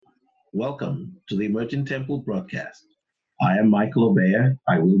Welcome to the Emerging Temple broadcast. I am Michael Obeya.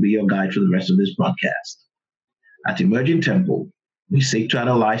 I will be your guide for the rest of this broadcast. At Emerging Temple, we seek to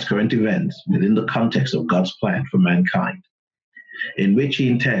analyze current events within the context of God's plan for mankind, in which He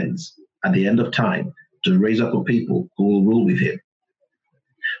intends, at the end of time, to raise up a people who will rule with Him.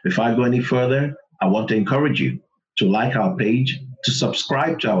 Before I go any further, I want to encourage you to like our page, to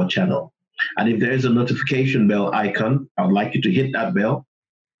subscribe to our channel. And if there is a notification bell icon, I would like you to hit that bell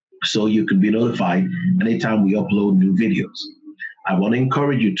so you can be notified anytime we upload new videos. I want to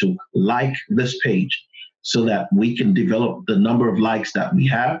encourage you to like this page so that we can develop the number of likes that we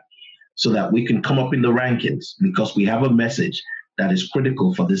have so that we can come up in the rankings because we have a message that is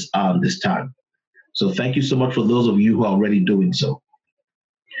critical for this time. So thank you so much for those of you who are already doing so.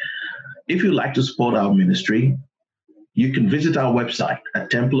 If you'd like to support our ministry, you can visit our website at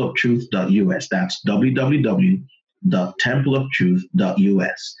templeoftruth.us. That's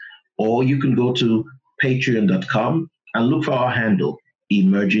www.templeoftruth.us. Or you can go to patreon.com and look for our handle,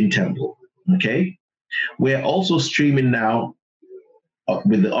 Emerging Temple. Okay? We're also streaming now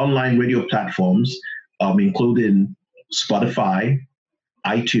with the online radio platforms, including Spotify,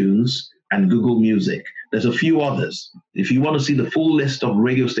 iTunes, and Google Music. There's a few others. If you want to see the full list of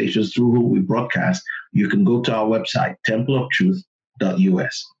radio stations through whom we broadcast, you can go to our website,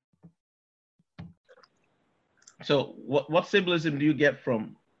 templeoftruth.us. So what symbolism do you get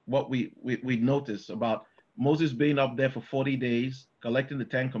from what we notice about Moses being up there for 40 days, collecting the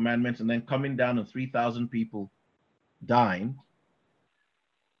 10 commandments, and then coming down and 3,000 people dying,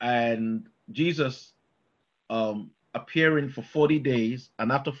 and Jesus appearing for 40 days, and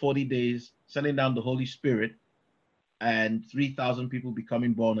after 40 days, sending down the Holy Spirit, and 3,000 people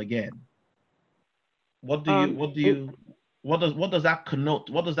becoming born again? What does that connote?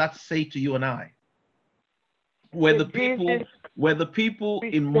 What does that say to you and I? Were the people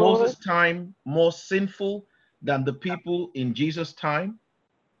in Moses' time more sinful than the people in Jesus' time?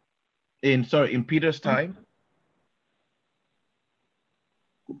 In Peter's time?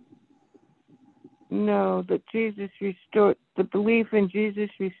 No, but Jesus restored, the belief in Jesus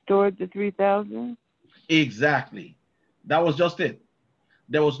restored the 3,000? Exactly. That was just it.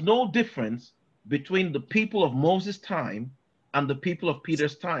 There was no difference between the people of Moses' time and the people of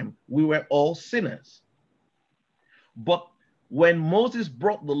Peter's time. We were all sinners. But when Moses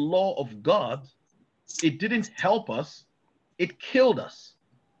brought the law of God, it didn't help us, it killed us.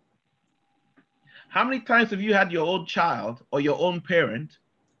 How many times have you had your own child or your own parent?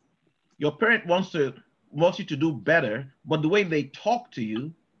 Your parent wants you to do better, but the way they talk to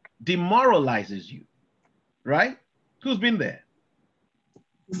you demoralizes you, right? Who's been there?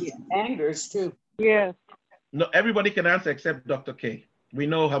 Yeah, angers too. Yes. No, everybody can answer except Dr. K. We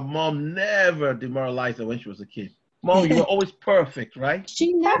know her mom never demoralized her when she was a kid. Mom, you were always perfect, right?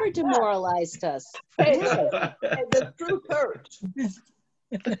 She never demoralized us. The truth hurts.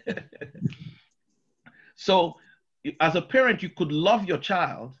 So as a parent, you could love your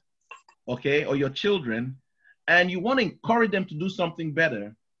child, okay, or your children, and you want to encourage them to do something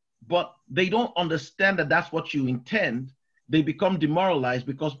better, but they don't understand that that's what you intend. They become demoralized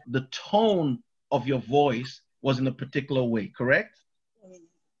because the tone of your voice was in a particular way, correct?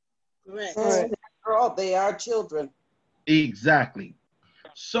 Correct. After all, they are children. Exactly.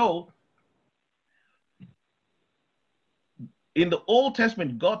 So in the Old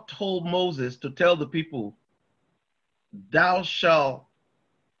Testament, God told Moses to tell the people, thou shalt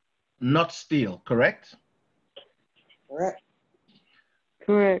not steal, correct? Correct.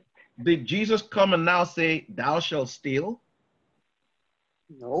 Correct. Did Jesus come and now say, thou shalt steal?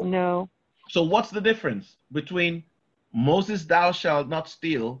 No. No. So what's the difference between Moses, thou shalt not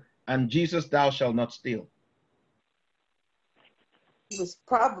steal, and Jesus, thou shalt not steal? It was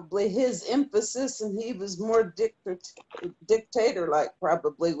probably his emphasis, and he was more dictator-like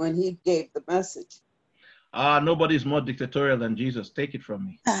probably when he gave the message. Nobody's more dictatorial than Jesus. Take it from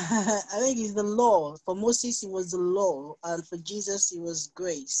me. I think it's the law. For Moses, it was the law, and for Jesus, it was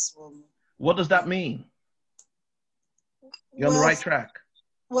grace. What does that mean? You're on the right track.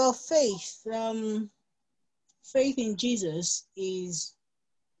 Well, faith in Jesus is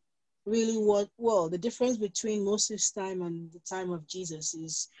really the difference between Moses' time and the time of Jesus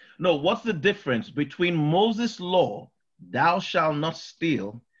is... No, what's the difference between Moses' law, thou shalt not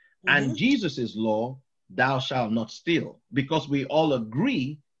steal, and Jesus' law, thou shalt not steal? Because we all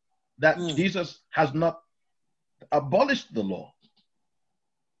agree that Jesus has not abolished the law.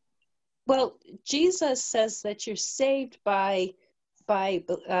 Well, Jesus says that you're saved by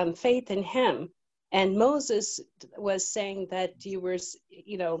faith in him. And Moses was saying that you were,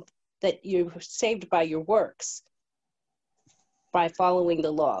 that you were saved by your works, by following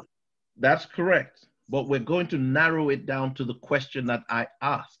the law. That's correct. But we're going to narrow it down to the question that I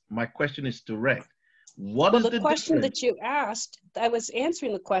asked. My question is direct. What Well, is the the question difference? that you asked, I was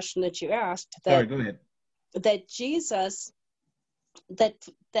answering the question that you asked, Sorry, that go ahead. that Jesus,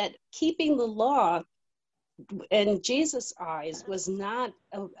 that keeping the law in Jesus' eyes was not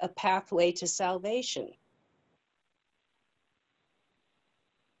a pathway to salvation.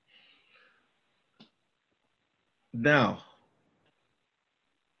 Now,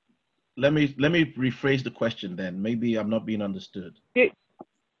 let me rephrase the question then. Maybe I'm not being understood.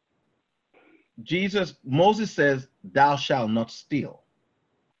 Moses says, thou shalt not steal.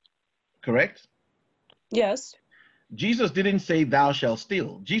 Correct? Yes. Jesus didn't say thou shalt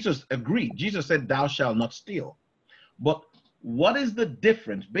steal. Jesus agreed. Jesus said thou shalt not steal. But what is the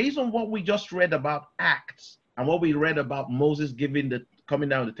difference based on what we just read about Acts and what we read about Moses coming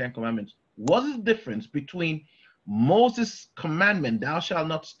down with the 10 Commandments? What is the difference between Moses' commandment, thou shalt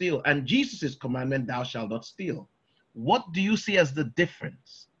not steal, and Jesus' commandment, thou shalt not steal? What do you see as the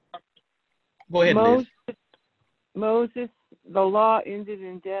difference? Go ahead, Liz. Moses, the law ended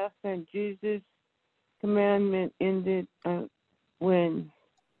in death, and Jesus' commandment ended when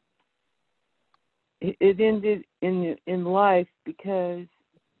it ended in life, because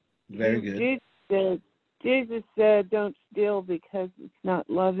Very good. Jesus said don't steal because it's not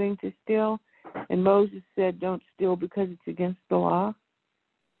loving to steal, and Moses said don't steal because it's against the law.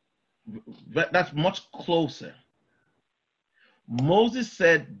 But that's much closer. Moses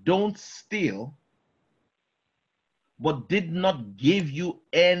said don't steal, but did not give you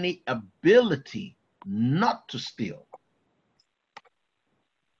any ability not to steal.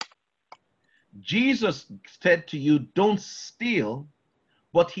 Jesus said to you, don't steal,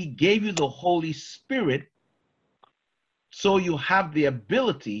 but he gave you the Holy Spirit so you have the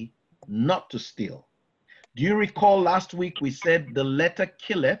ability not to steal. Do you recall last week we said the letter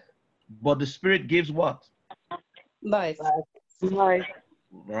killeth, but the Spirit gives what? Life. Life.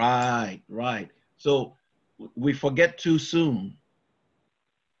 Right. So we forget too soon.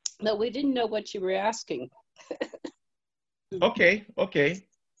 No, we didn't know what you were asking. Okay.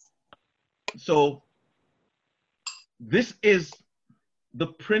 So this is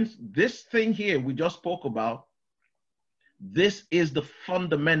this thing here we just spoke about. This is the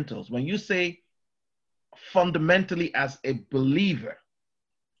fundamentals. When you say fundamentally as a believer,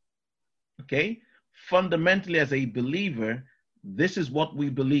 okay, fundamentally as a believer, this is what we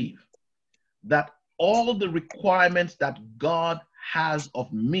believe, that all the requirements that God has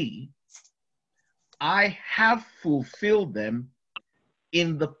of me, I have fulfilled them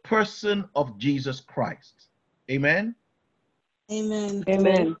in the person of Jesus Christ. Amen?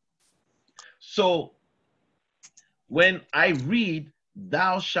 Amen. So when I read,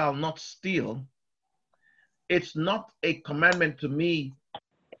 thou shalt not steal, it's not a commandment to me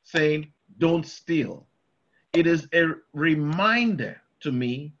saying, don't steal. It is a reminder to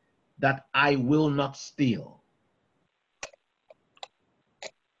me that I will not steal.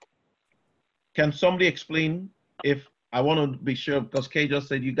 Can somebody explain, if I want to be sure, because Kay just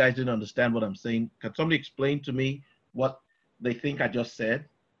said you guys didn't understand what I'm saying. Can somebody explain to me what they think I just said?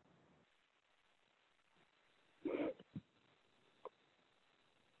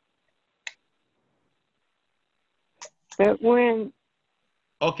 That when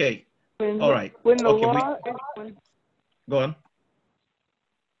Okay. when All right. when the Okay. law Go on.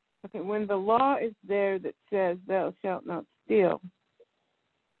 Okay, when the law is there that says thou shalt not steal,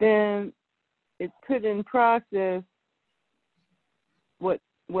 then it put in process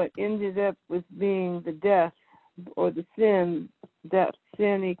what ended up with being the death or the sin. That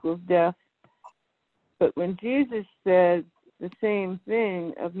sin equals death. But when Jesus said the same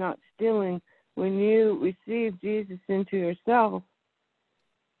thing of not stealing, when you receive Jesus into yourself,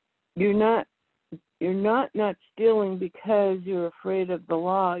 you're not stealing because you're afraid of the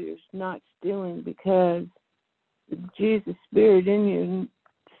law. You're not stealing because Jesus' Spirit in you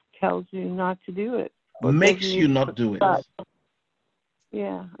tells you not to do it. Makes you not do it.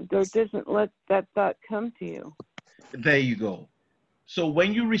 Yeah, or doesn't let that thought come to you. There you go. So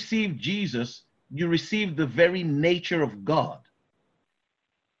when you receive Jesus, you receive the very nature of God.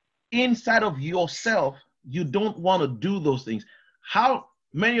 Inside of yourself, you don't want to do those things. How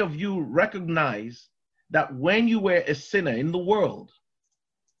many of you recognize that when you were a sinner in the world,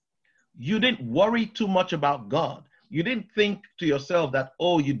 you didn't worry too much about God? You didn't think to yourself that,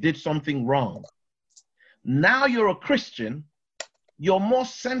 oh, you did something wrong. Now you're a Christian, you're more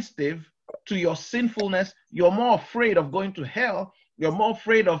sensitive to your sinfulness. You're more afraid of going to hell. You're more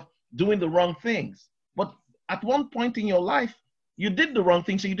afraid of doing the wrong things. But at one point in your life, you did the wrong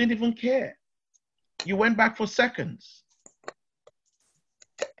thing, so you didn't even care. You went back for seconds.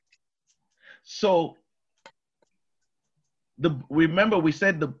 So remember we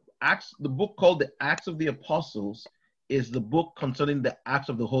said the book called the Acts of the Apostles is the book concerning the acts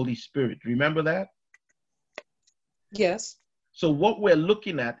of the Holy Spirit. Remember that? Yes. So what we're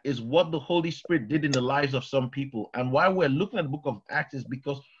looking at is what the Holy Spirit did in the lives of some people. And why we're looking at the book of Acts is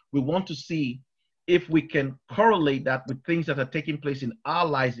because we want to see if we can correlate that with things that are taking place in our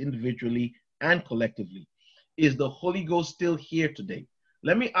lives individually and collectively. Is the Holy Ghost still here today?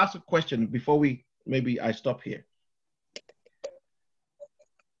 Let me ask a question before maybe I stop here.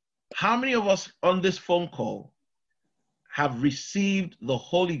 How many of us on this phone call have received the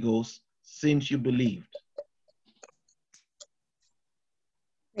Holy Ghost since you believed?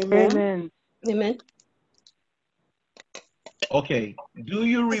 Amen. Amen. Amen. Okay. Do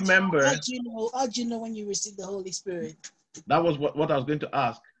you remember? How do you know when you received the Holy Spirit? That was what I was going to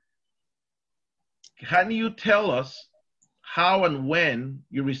ask. Can you tell us how and when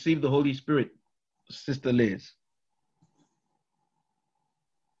you received the Holy Spirit, Sister Liz?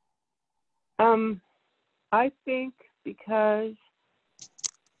 I think because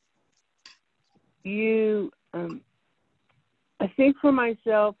I think for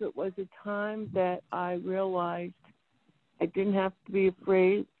myself, it was a time that I realized I didn't have to be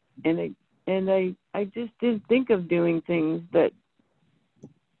afraid, and I just didn't think of doing things that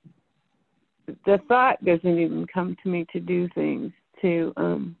the thought doesn't even come to me to do things to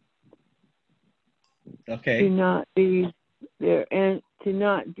not be there and to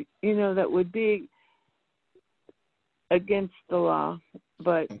not, that would be against the law.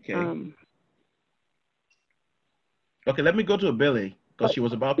 But okay, let me go to Billy because she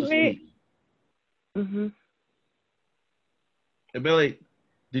was about to speak. Mm-hmm. Billy,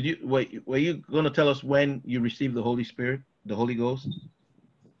 were you going to tell us when you received the Holy Spirit, the Holy Ghost?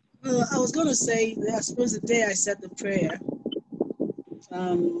 I was going to say, I suppose the day I said the prayer,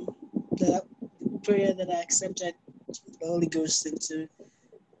 the prayer that I accepted the Holy Ghost into,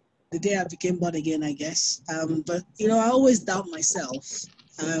 the day I became born again, I guess. But, I always doubt myself.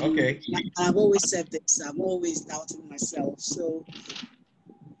 I've always said this. I'm always doubting myself. So,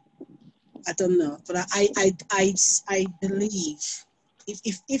 I don't know. But I believe,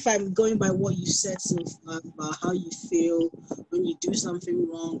 if I'm going by what you said so far about how you feel when you do something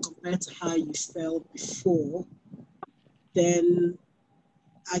wrong compared to how you felt before, then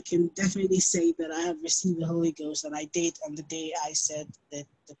I can definitely say that I have received the Holy Ghost, and I did on the day I said the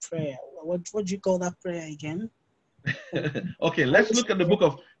prayer. What do you call that prayer again? Okay, let's look at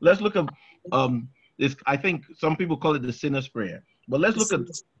this. I think some people call it the sinner's prayer, but let's look at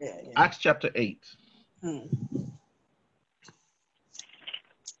Acts chapter 8.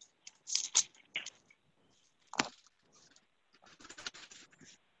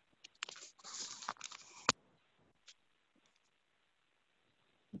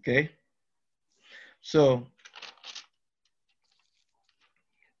 Okay, so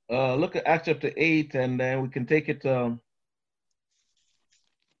look at Acts chapter 8, and then we can take it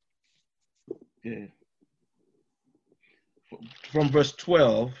from verse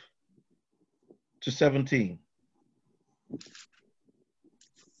 12 to 17.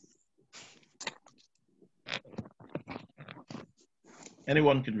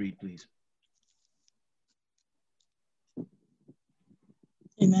 Anyone can read, please.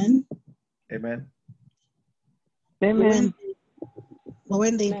 Amen. Amen.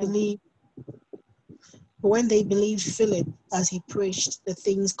 When they believed Philip as he preached the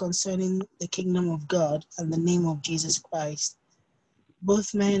things concerning the kingdom of God and the name of Jesus Christ,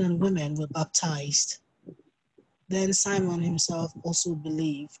 both men and women were baptized. Then Simon himself also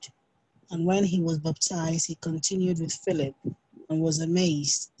believed, and when he was baptized, he continued with Philip and was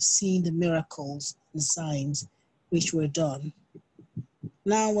amazed, seeing the miracles and signs which were done.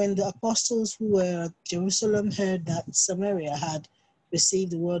 Now, when the apostles who were at Jerusalem heard that Samaria had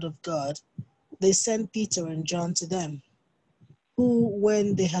received the word of God, they sent Peter and John to them, who,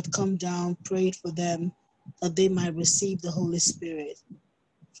 when they had come down, prayed for them that they might receive the Holy Spirit.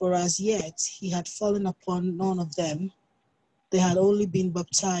 For as yet he had fallen upon none of them. They had only been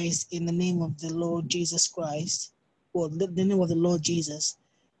baptized in the name of the Lord Jesus Christ, or the name of the Lord Jesus.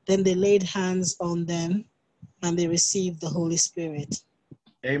 Then they laid hands on them and they received the Holy Spirit.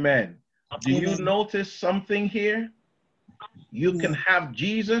 Amen. Do you notice something here? You can have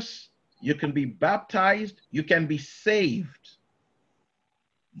Jesus, you can be baptized, you can be saved,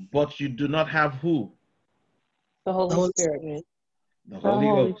 but you do not have who? The Holy Spirit. The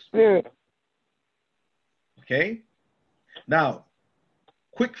Holy Spirit. Okay. Now,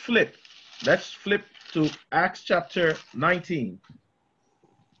 quick flip. Let's flip to Acts chapter 19.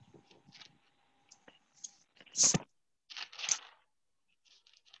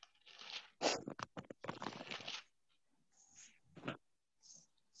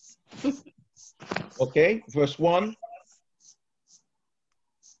 Okay, verse 1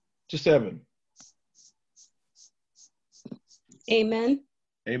 to 7. Amen.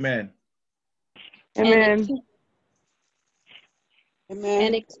 Amen. Amen.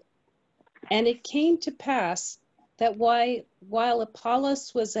 Amen. And it came to pass that while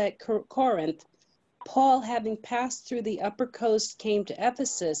Apollos was at Corinth, Paul, having passed through the upper coast, came to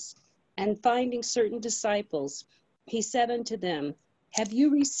Ephesus, and finding certain disciples, he said unto them, Have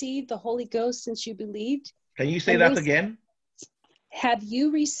you received the Holy Ghost since you believed? Can you say And that they- again? Have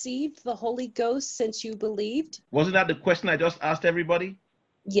you received the Holy Ghost since you believed? Wasn't that the question I just asked everybody?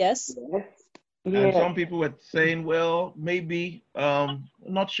 Yes. And Yes. some people were saying, well, maybe,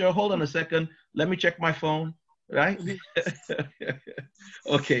 not sure. Hold on a second. Let me check my phone, right?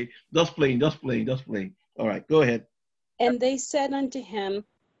 Okay, just playing. All right, go ahead. And they said unto him,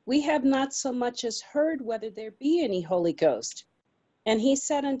 We have not so much as heard whether there be any Holy Ghost. And he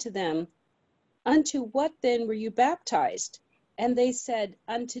said unto them, Unto what then were you baptized? And they said,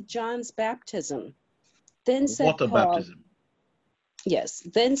 Unto John's baptism. Then said Water Paul, baptism. Yes,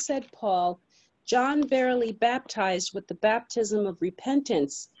 then said Paul, John verily baptized with the baptism of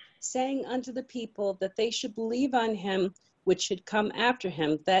repentance, saying unto the people that they should believe on him which should come after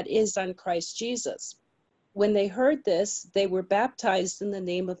him, that is, on Christ Jesus. When they heard this, they were baptized in the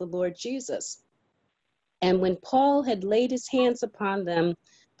name of the Lord Jesus. And when Paul had laid his hands upon them,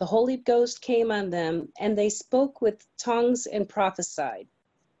 the Holy Ghost came on them, and they spoke with tongues and prophesied.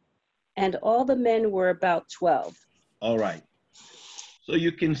 And all the men were about 12. All right. So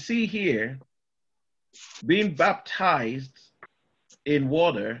you can see here, being baptized in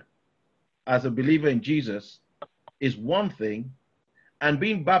water as a believer in Jesus is one thing, and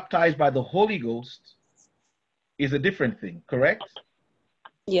being baptized by the Holy Ghost is a different thing, correct?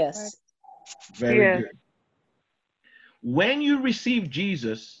 Yes. Very Yes. good. When you receive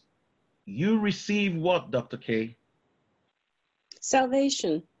Jesus, you receive what, Dr. K?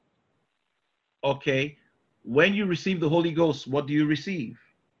 Salvation. Okay. When you receive the Holy Ghost, what do you receive?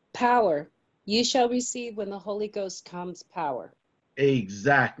 Power. You shall receive when the Holy Ghost comes power.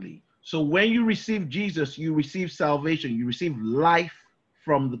 Exactly. So when you receive Jesus, you receive salvation. You receive life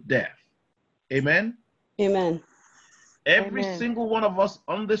from the death. Amen? Amen. Every Amen. single one of us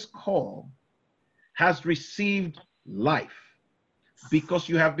on this call has received life because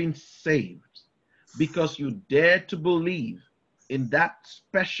you have been saved, because you dare to believe in that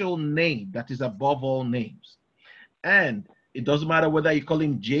special name that is above all names. And it doesn't matter whether you call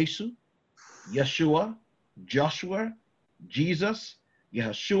him Jesus, Yeshua, Joshua, Jesus,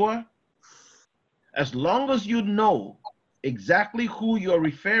 Yeshua, as long as you know exactly who you're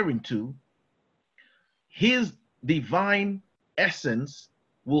referring to, his divine essence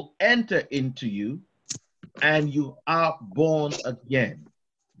will enter into you and you are born again.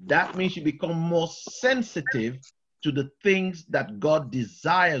 That means you become more sensitive to the things that God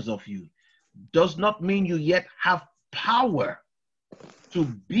desires of you. Does not mean you yet have power to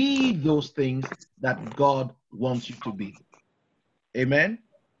be those things that God wants you to be. Amen?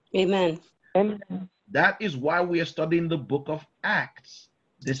 Amen. Amen. That is why we are studying the book of Acts.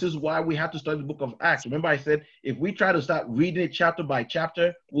 This is why we have to study the book of Acts. Remember I said, if we try to start reading it chapter by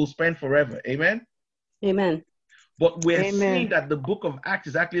chapter, we'll spend forever. Amen? Amen. But we're Amen. seeing that the book of Acts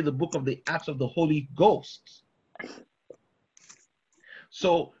is actually the book of the Acts of the Holy Ghost.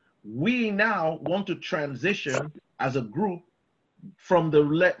 So we now want to transition as a group from the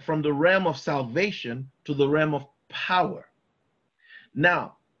realm of salvation to the realm of power.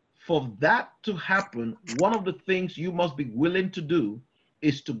 Now, for that to happen, one of the things you must be willing to do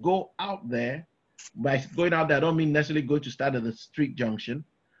is to go out there. By going out there, I don't mean necessarily going to start at the street junction,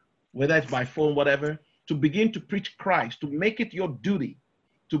 whether it's by phone, whatever, to begin to preach Christ, to make it your duty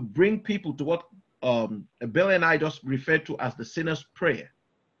to bring people to what Bill and I just referred to as the sinner's prayer.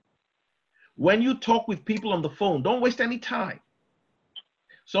 When you talk with people on the phone, don't waste any time.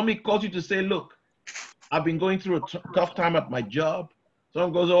 Somebody calls you to say, look, I've been going through a tough time at my job.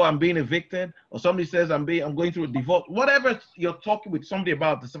 Someone goes, oh, I'm being evicted. Or somebody says, I'm going through a divorce. Whatever you're talking with somebody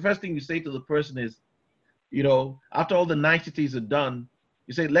about, the first thing you say to the person is, you know, after all the niceties are done,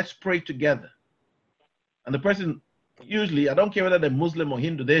 you say, let's pray together. And the person, usually, I don't care whether they're Muslim or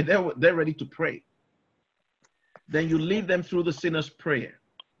Hindu, they're ready to pray. Then you lead them through the sinner's prayer.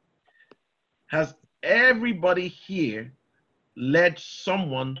 Has everybody here led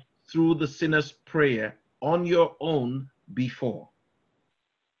someone through the sinner's prayer on your own before?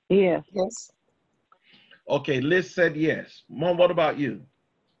 Yes. Yes. Okay, Liz said yes. Mom, what about you?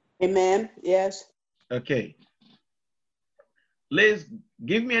 Amen. Yes. Okay. Liz,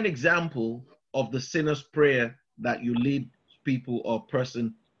 give me an example of the sinner's prayer that you lead people or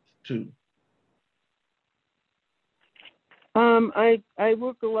person to. I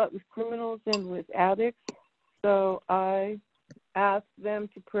work a lot with criminals and with addicts, so I ask them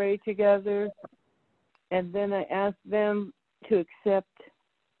to pray together, and then I ask them to accept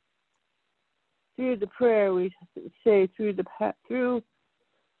through the prayer. We say through the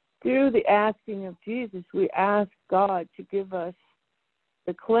asking of Jesus, we ask God to give us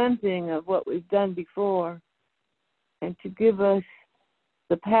the cleansing of what we've done before, and to give us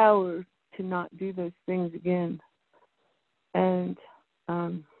the power to not do those things again. And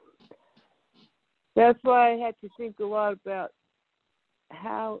that's why I had to think a lot about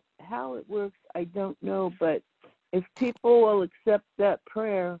how it works. I don't know, but if people will accept that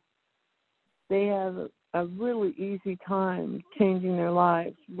prayer, they have a really easy time changing their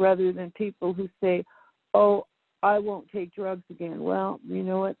lives, rather than people who say, "Oh, I won't take drugs again." Well, you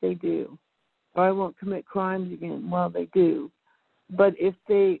know what? They do. Or I won't commit crimes again. Well, they do. But if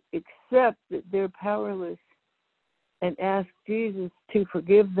they accept that they're powerless and ask Jesus to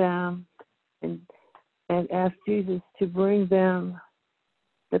forgive them, and ask Jesus to bring them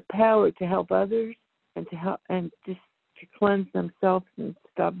the power to help others, and to help, and just to cleanse themselves and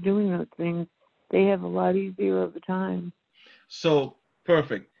stop doing those things, they have a lot easier of a time. So,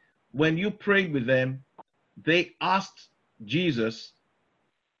 perfect. When you prayed with them, they asked Jesus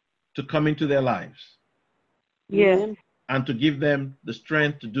to come into their lives. Yes. Amen. And to give them the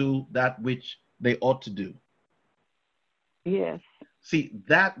strength to do that which they ought to do. Yes. See,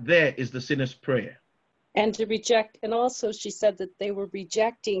 that there is the sinner's prayer. And to reject, and also she said that they were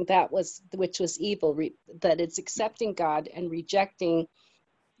rejecting which was evil, that it's accepting God and rejecting,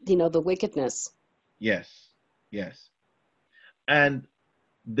 the wickedness. Yes, yes. And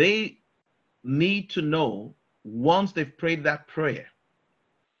they need to know, once they've prayed that prayer,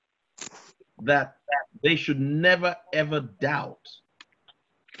 that they should never, ever doubt,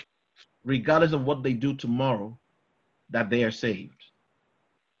 regardless of what they do tomorrow, that they are saved.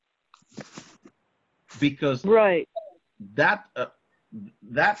 Because right, that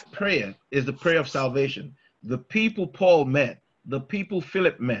prayer is the prayer of salvation. The people Paul met, the people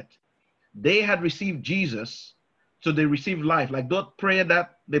Philip met, they had received Jesus, so they received life. Like that prayer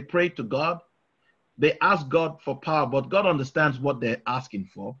that they prayed to God, they asked God for power, but God understands what they're asking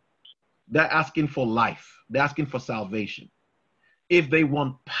for. They're asking for life. They're asking for salvation. If they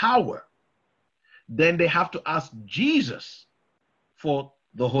want power, then they have to ask Jesus for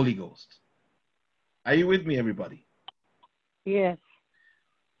the Holy Ghost. Are you with me, everybody? Yes.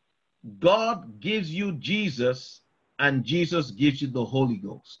 God gives you Jesus, and Jesus gives you the Holy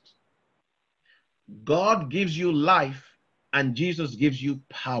Ghost. God gives you life, and Jesus gives you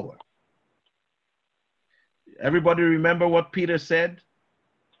power. Everybody remember what Peter said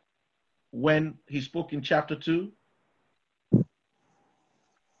when he spoke in chapter 2?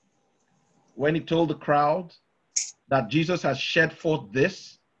 When he told the crowd that Jesus has shed forth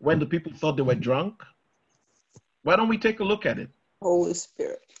this, when the people thought they were drunk? Why don't we take a look at it? Holy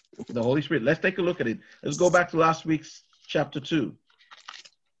Spirit. The Holy Spirit. Let's take a look at it. Let's go back to last week's chapter 2.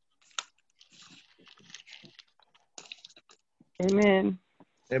 Amen.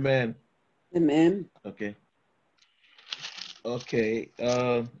 Amen. Amen. Okay. Okay.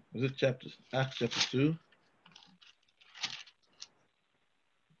 Was it Acts chapter 2?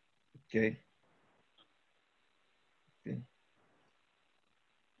 Okay. Okay.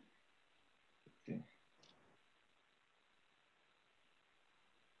 Okay.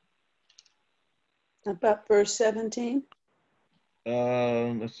 About verse 17.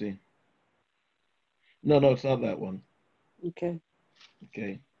 Let's see. No, it's not that one. Okay.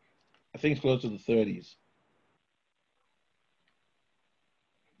 Okay. I think it's close to the 30s.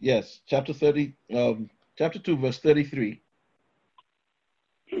 Yes, chapter 30, chapter 2, verse 33.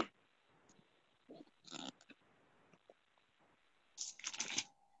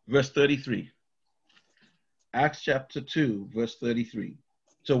 Verse 33. Acts chapter 2, verse 33.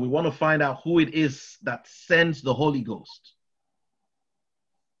 So we want to find out who it is that sends the Holy Ghost.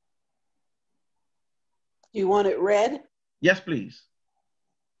 You want it read? Yes, please.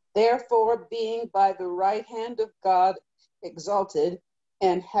 Therefore, being by the right hand of God exalted,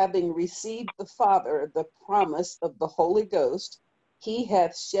 and having received the Father the promise of the Holy Ghost, he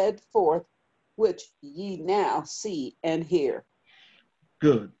hath shed forth, which ye now see and hear.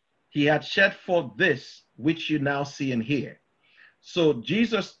 Good. He had shed forth this, which you now see and hear. So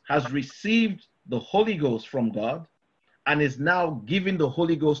Jesus has received the Holy Ghost from God and is now giving the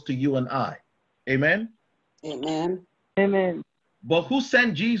Holy Ghost to you and I. Amen? Amen. Amen. But who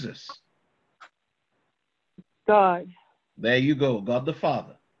sent Jesus? God. There you go, God the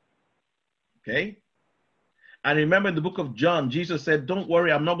Father. Okay? And remember in the book of John, Jesus said, don't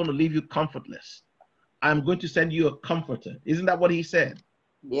worry, I'm not going to leave you comfortless. I'm going to send you a comforter. Isn't that what he said?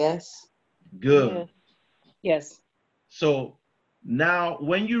 Yes. Good. Yes. So now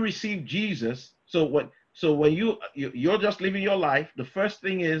when you receive Jesus, so when you're just living your life, the first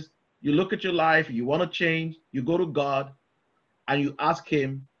thing is you look at your life, you want to change, you go to God and you ask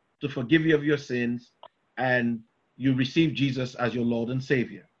him to forgive you of your sins, and you receive Jesus as your Lord and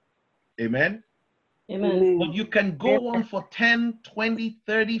Savior. Amen. Amen. But you can go on for 10, 20,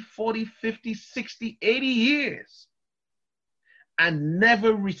 30, 40, 50, 60, 80 years and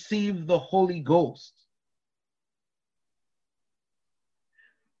never receive the Holy Ghost.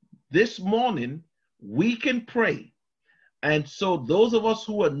 This morning, we can pray. And so those of us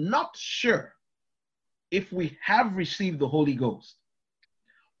who are not sure if we have received the Holy Ghost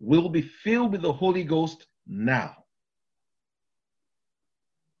will be filled with the Holy Ghost now.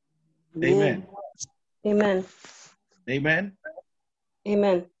 Amen. Amen. Amen.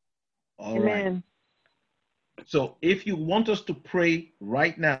 Amen. All right. So if you want us to pray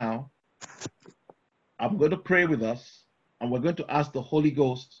right now, I'm going to pray with us, and we're going to ask the Holy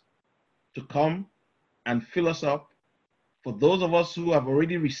Ghost to come and fill us up. For those of us who have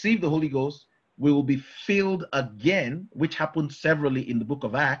already received the Holy Ghost, we will be filled again, which happened severally in the book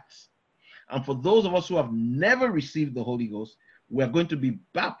of Acts. And for those of us who have never received the Holy Ghost, we are going to be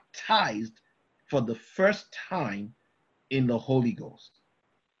baptized for the first time in the Holy Ghost.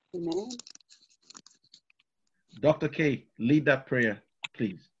 Amen. Dr. K, lead that prayer,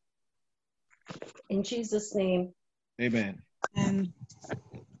 please. In Jesus' name. Amen. And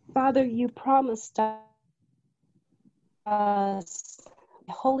Father, you promised us,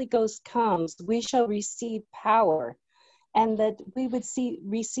 the Holy Ghost comes, we shall receive power, and that we would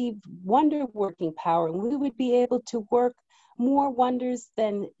receive wonder-working power, and we would be able to work more wonders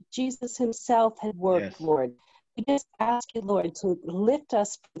than Jesus himself had worked, Yes. Lord. We just ask you, Lord, to lift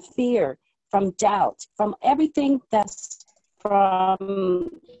us from fear, from doubt, from everything that's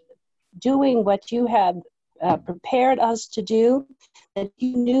from doing what you have prepared us to do, that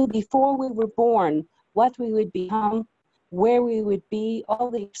you knew before we were born what we would become, where we would be,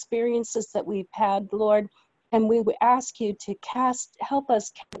 all the experiences that we've had, Lord. And we would ask you to help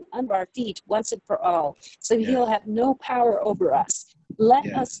us under our feet once and for all, so Yes. he'll have no power over us. Let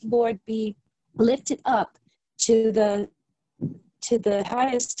us, Lord, be lifted up to the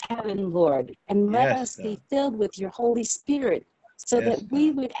highest heaven, Lord, and let us be filled with your Holy Spirit, so that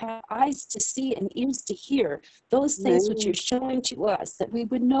we would have eyes to see and ears to hear those things which you're showing to us, that we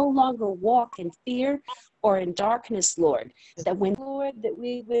would no longer walk in fear or in darkness, Lord, that we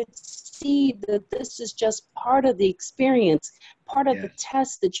would see that this is just part of the experience, part of the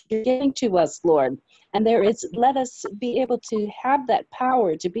test that you're giving to us, Lord. And let us be able to have that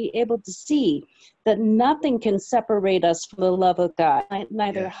power to be able to see that nothing can separate us from the love of God,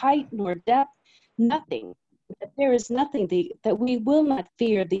 neither height nor depth, nothing. That there is nothing that we will not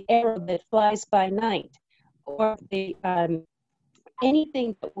fear the arrow that flies by night, or the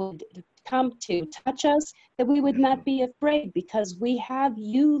anything that would come to touch us, that we would not be afraid, because we have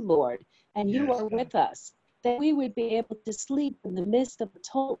you, Lord, and you are with us, that we would be able to sleep in the midst of the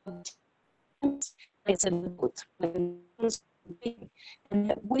total and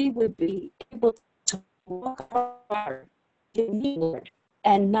that we would be able to walk hard in you, Lord,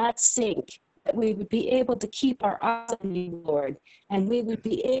 and not sink, that we would be able to keep our eyes on you, Lord, and we would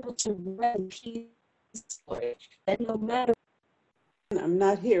be able to run peace, Lord, that no matter. I'm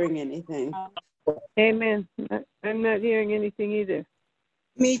not hearing anything. Amen. I'm not hearing anything either.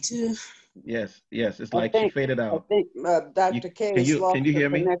 me too. Yes. It's like she faded out. I think Dr. K has lost can you hear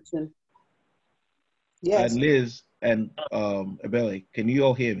the me? connection. Yes. And Liz and Abele, can you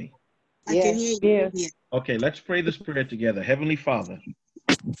all hear me? I can hear you. Yes. Okay, let's pray this prayer together. Heavenly Father,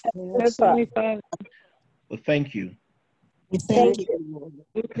 Heavenly Father, we thank you We thank you Lord.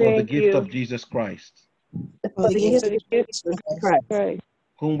 we for the thank gift you of Jesus Christ, for the gift for the of gift Jesus of Christ, Christ,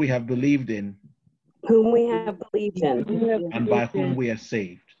 whom we have believed in Whom we have believed in, who have and by believed whom in, we are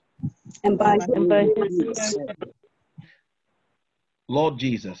saved. and by and by whom whom we we are are saved. Lord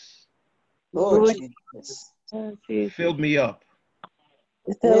Jesus, Lord Lord, Jesus. Jesus. fill me up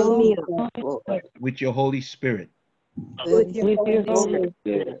fill me up Lord. with your Holy Spirit. with your With your Holy Holy Spirit.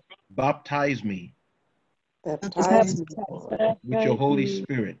 Spirit. Baptize me Baptize me, Lord, with your Holy Baptize me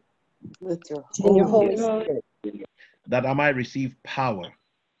Spirit, with your In your Holy Holy Holy Spirit, Spirit. that I might receive power.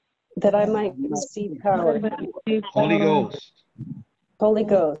 that I might receive power. Holy Ghost, Holy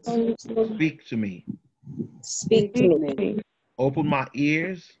Ghost, Holy Spirit. speak to me. speak to Speak me, to me. Open my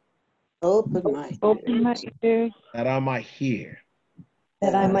ears Open my Open my ears ears that I might hear.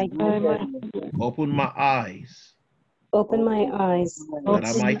 that I might that I hear. might Open my eyes Open my eyes that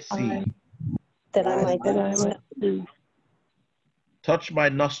I open might my eyes see. that I might that I might see. Touch my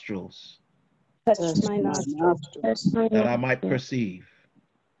nostrils, touch Touch my my nostrils, nostrils, that I might perceive.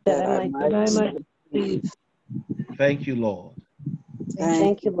 that I might that I might perceive. see. Thank you, Lord.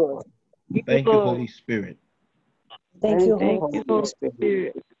 Thank you, Lord. Thank you, Lord. Holy Spirit. Thank you, Thank Holy you, Holy Holy Spirit.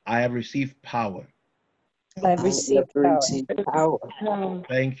 Spirit. I have received power. I've I have received power. received power.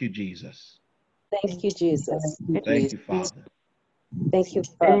 Thank you, Jesus. Thank you, Jesus. Thank you, Jesus. Father. Thank you,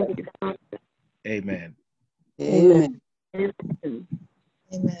 Father. Thank you, Father. Amen. Amen. Amen.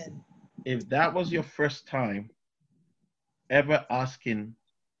 Amen. If that was your first time ever asking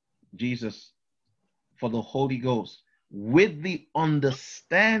Jesus for the Holy Ghost with the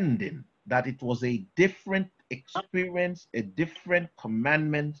understanding that it was a different experience, a different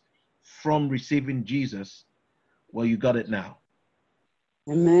commandment from receiving Jesus, well, you got it now.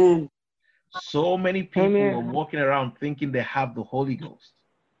 Amen. So many people Amen. are walking around thinking they have the Holy Ghost,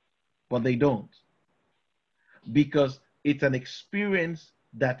 but they don't, because it's an experience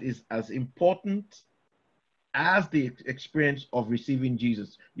that is as important as the experience of receiving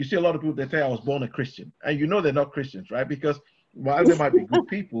Jesus. You see a lot of people, they say, I was born a Christian. And you know they're not Christians, right? Because while they might be good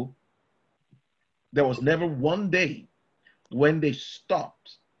people, there was never one day when they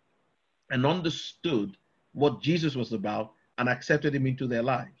stopped and understood what Jesus was about and accepted him into their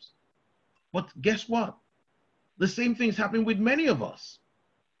lives. But guess what? The same thing is happening with many of us.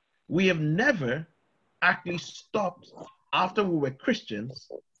 We have never actually stopped after we were Christians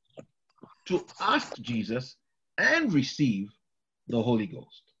to ask Jesus and receive the Holy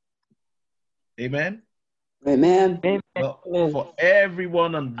Ghost. Amen? Amen. Well, Amen. for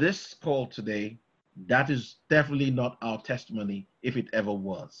everyone on this call today, that is definitely not our testimony if it ever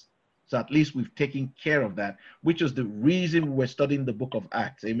was. So at least we've taken care of that, which is the reason we're studying the book of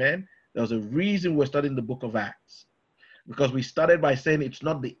Acts. Amen? There was a reason we're studying the book of Acts. Because we started by saying it's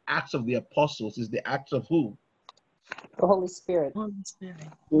not the Acts of the Apostles, it's the Acts of who? The Holy Spirit. Holy Spirit.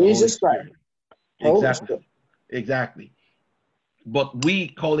 The Holy Jesus Christ. Spirit. Holy Exactly. Spirit. Exactly. But we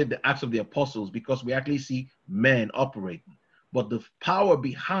call it the Acts of the Apostles because we actually see men operating. But the power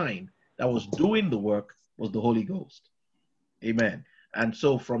behind that was doing the work was the Holy Ghost. Amen. And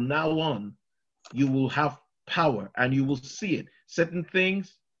so from now on, you will have power and you will see it. Certain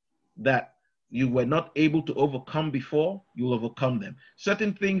things that you were not able to overcome before, you will overcome them.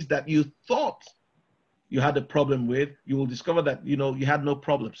 Certain things that you thought you had a problem with, you will discover that, you had no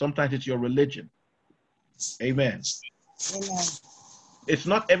problem. Sometimes it's your religion. Amen. Amen. It's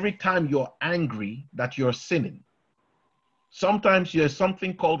not every time you're angry that you're sinning. Sometimes there's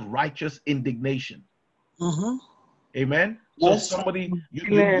something called righteous indignation. Amen. So Yes. somebody,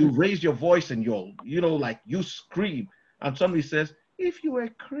 you raise your voice and like you scream, and somebody says, if you were a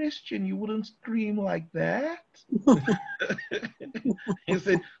Christian, you wouldn't scream like that. He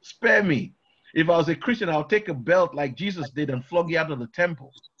said, spare me. If I was a Christian, I'll take a belt like Jesus did and flog you out of the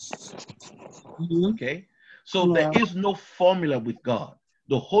temple. Okay. So there is no formula with God.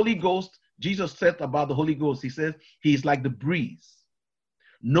 The Holy Ghost, Jesus said about the Holy Ghost, he says, he's like the breeze.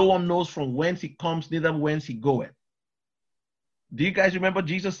 No one knows from whence he comes, neither whence he goeth. Do you guys remember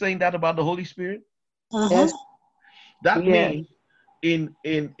Jesus saying that about the Holy Spirit? Yes. That Yes. means in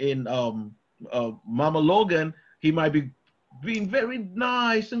Mama Logan, he might be being very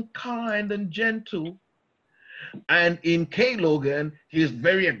nice and kind and gentle. And in K Logan, he is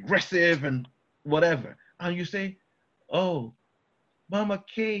very aggressive and whatever. And you say, oh, Mama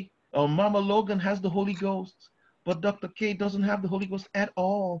K or Mama Logan has the Holy Ghost, but Dr. K doesn't have the Holy Ghost at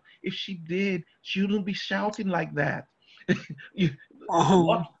all. If she did, she wouldn't be shouting like that. You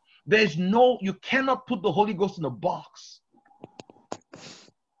cannot put the Holy Ghost in a box.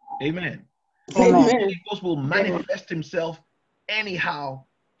 Amen. Amen. The Holy Ghost will manifest himself anyhow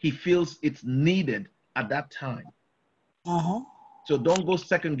he feels it's needed at that time. So don't go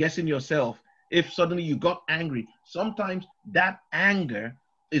second guessing yourself. If suddenly you got angry, sometimes that anger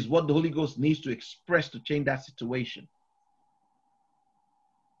is what the Holy Ghost needs to express to change that situation.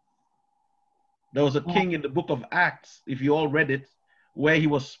 There was a king in the book of Acts, if you all read it, where he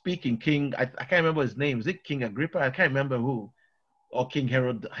was speaking, I can't remember his name. Is it King Agrippa? I can't remember who. Or King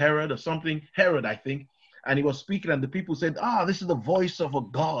Herod or something. Herod, I think. And he was speaking and the people said, this is the voice of a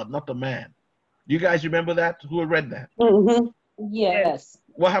God, not a man. Do you guys remember that? Who read that? Yes.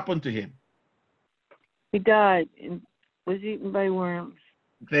 What happened to him? He died and was eaten by worms.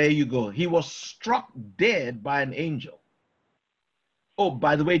 There you go. He was struck dead by an angel. Oh,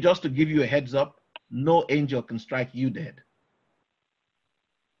 by the way, just to give you a heads up, no angel can strike you dead.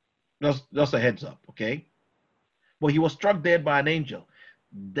 Just a heads up, okay? But he was struck dead by an angel.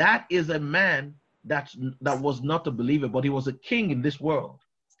 That is a man that was not a believer, but he was a king in this world.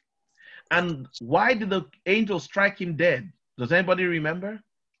 And why did the angel strike him dead? Does anybody remember?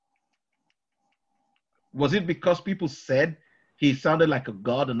 Was it because people said he sounded like a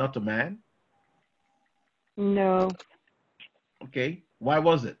god and not a man? No. Okay. Why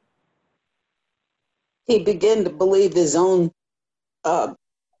was it? He began to believe his own.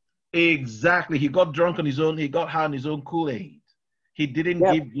 Exactly. He got drunk on his own. He got high on his own Kool-Aid. He didn't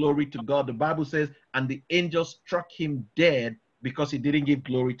Yep. give glory to God. The Bible says, and the angel struck him dead because he didn't give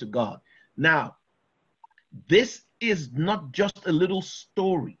glory to God. Now, this is not just a little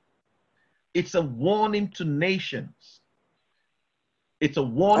story. It's a warning to nations. It's a Are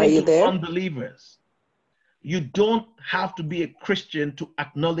warning you to there? unbelievers. You don't have to be a Christian to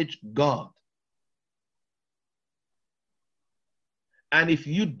acknowledge God. And if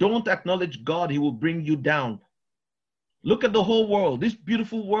you don't acknowledge God, he will bring you down. Look at the whole world, this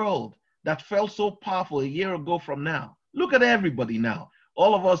beautiful world that felt so powerful a year ago from now. Look at everybody now.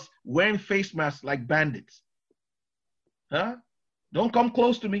 All of us wearing face masks like bandits. Huh? Don't come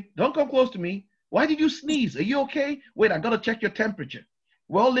close to me. Don't come close to me. Why did you sneeze? Are you okay? Wait, I got to check your temperature.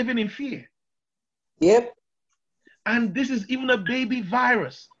 We're all living in fear. Yep. And this is even a baby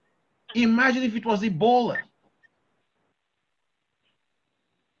virus. Imagine if it was Ebola.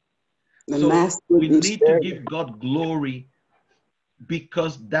 The So mask we wouldn't need to spare give you. God glory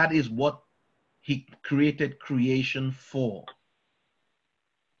because that is what he created creation for.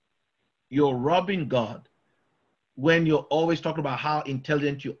 You're robbing God when you're always talking about how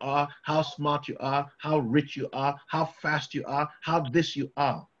intelligent you are, how smart you are, how rich you are, how fast you are, how this you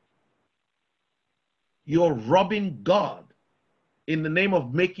are. You're robbing God in the name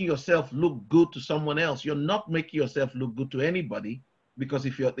of making yourself look good to someone else. You're not making yourself look good to anybody, because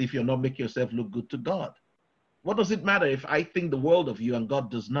if you're not making yourself look good to God, what does it matter if I think the world of you and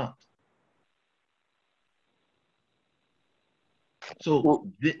God does not? So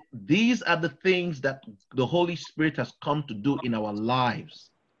these are the things that the Holy Spirit has come to do in our lives,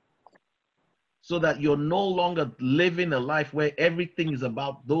 so that you're no longer living a life where everything is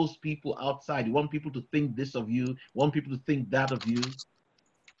about those people outside. You want people to think this of you, want people to think that of you.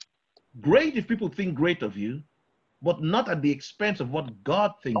 Great if people think great of you, but not at the expense of what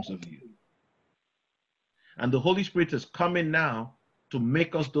God thinks of you. And the Holy Spirit is coming now to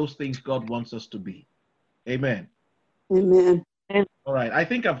make us those things God wants us to be. Amen. Amen. All right. I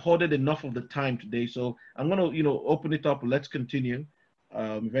think I've hoarded enough of the time today, so I'm going to, open it up. Let's continue.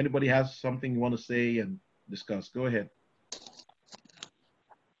 If anybody has something you want to say and discuss, go ahead.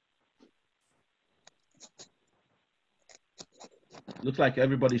 Looks like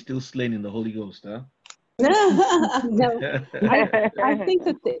everybody's still slain in the Holy Ghost, huh? No, I think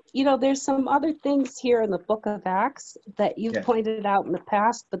that there's some other things here in the book of Acts that you've Yes. pointed out in the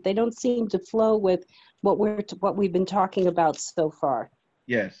past, but they don't seem to flow with what we've been talking about so far.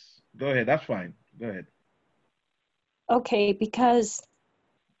 Yes. Go ahead. That's fine. Go ahead. Okay, because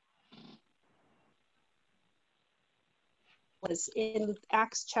was in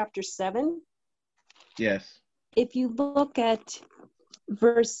Acts chapter 7. Yes. If you look at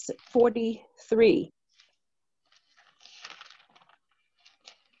verse 43.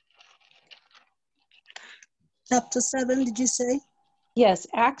 Chapter 7, did you say? Yes,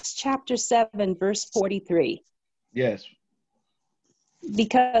 Acts chapter 7, verse 43. Yes.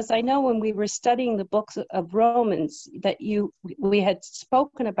 Because I know when we were studying the books of Romans that we had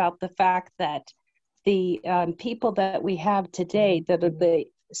spoken about the fact that the people that we have today that are the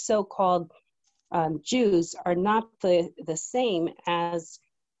so-called Jews are not the same as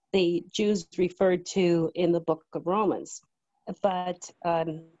the Jews referred to in the book of Romans. But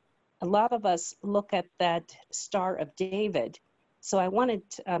a lot of us look at that Star of David. So I wanted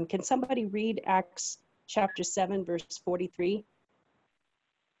to, can somebody read Acts chapter 7, verse 43?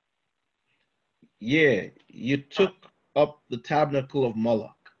 Yeah, you took up the tabernacle of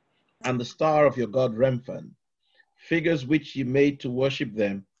Moloch and the star of your god Remphan, figures which you made to worship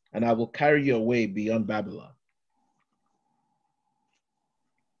them, and I will carry you away beyond Babylon.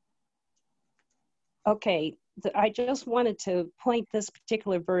 Okay, I just wanted to point this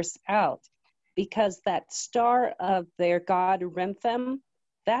particular verse out because that star of their god Remphan,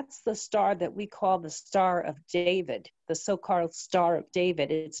 that's the star that we call the Star of David, the so-called Star of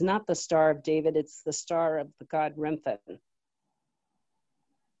David. It's not the Star of David, it's the star of the god Remphan.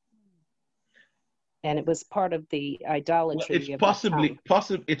 And it was part of the idolatry It's of possibly that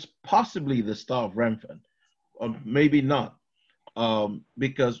time. it's possibly the star of Remphan, or maybe not.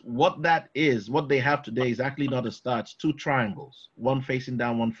 Because what they have today is actually not a star, it's two triangles, one facing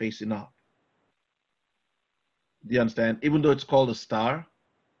down, one facing up. Do you understand? Even though it's called a star.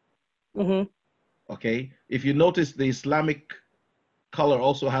 Mm-hmm. Okay. If you notice the Islamic color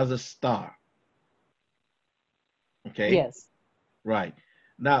also has a star. Okay. Yes. Right.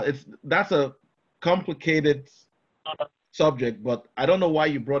 Now that's a complicated subject, but I don't know why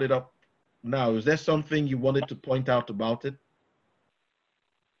you brought it up now. Is there something you wanted to point out about it?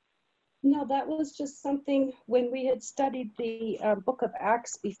 No, that was just something when we had studied the book of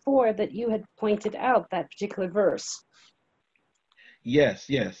Acts before that you had pointed out that particular verse. Yes,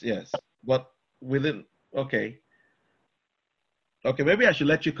 yes, yes. But within, okay. Okay, maybe I should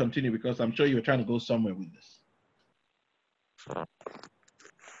let you continue because I'm sure you were trying to go somewhere with this.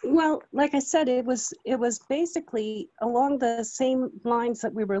 Well, like I said, it was basically along the same lines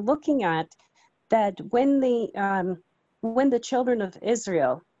that we were looking at, that when the children of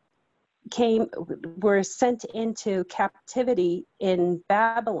Israel were sent into captivity in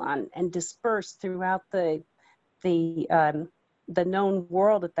Babylon and dispersed throughout the known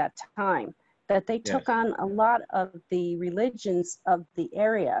world at that time, that they took on a lot of the religions of the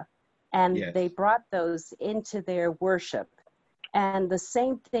area, and they brought those into their worship. And the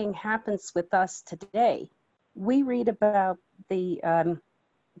same thing happens with us today. We read about the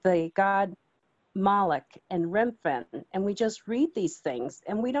god Moloch and Remphan, and we just read these things,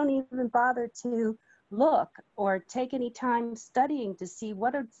 and we don't even bother to look or take any time studying to see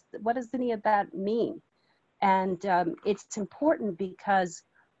what does any of that mean. And it's important because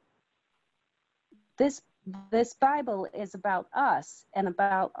this Bible is about us and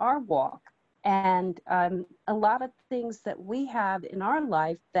about our walk, and a lot of things that we have in our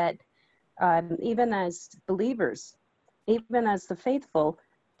life that even as believers, even as the faithful,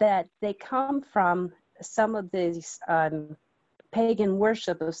 that they come from some of these pagan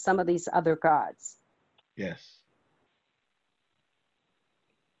worship of some of these other gods. Yes.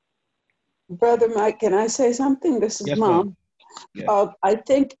 Brother Mike, can I say something? This is Yes, Mom. Yes. I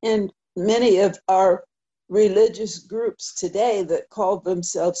think in many of our religious groups today that call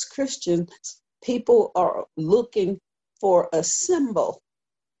themselves Christians, people are looking for a symbol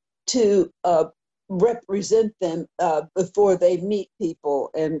to represent them before they meet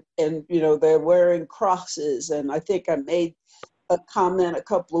people, and they're wearing crosses. And I think I made a comment a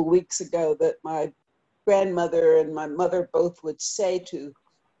couple of weeks ago that my grandmother and my mother both would say to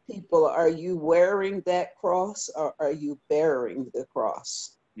people, are you wearing that cross or are you bearing the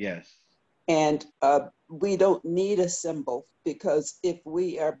cross? Yes. And we don't need a symbol, because if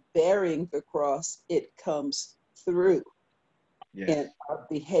we are bearing the cross, it comes through in our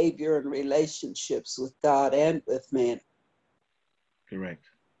behavior and relationships with God and with man. Correct.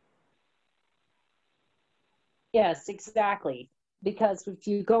 Yes, exactly. Because if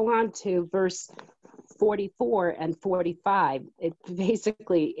you go on to verse 44 and 45, it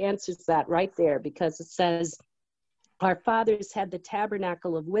basically answers that right there, because it says, our fathers had the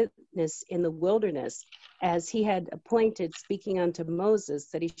tabernacle of witness in the wilderness, as he had appointed, speaking unto Moses,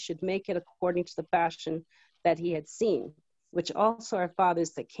 that he should make it according to the fashion that he had seen, which also our fathers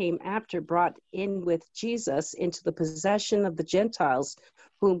that came after brought in with Jesus into the possession of the Gentiles,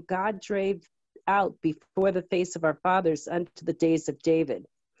 whom God drave out before the face of our fathers unto the days of David.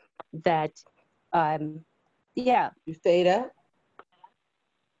 That, You fade out?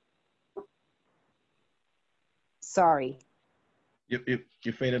 Sorry. You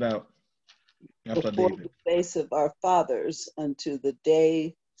faded out after Before David. the face of our fathers unto the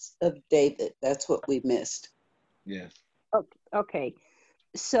days of David. That's what we missed. Yes. Okay.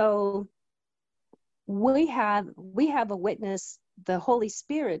 So we have a witness. The Holy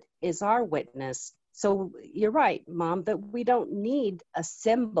Spirit is our witness. So you're right, Mom, that we don't need a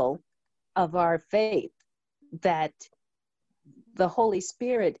symbol of our faith, that the Holy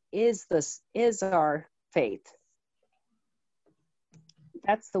Spirit is our faith.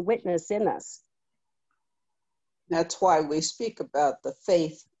 That's the witness in us. That's why we speak about the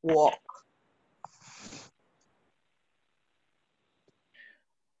faith walk.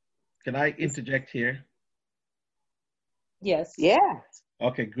 Can I interject here? Yes. Yeah.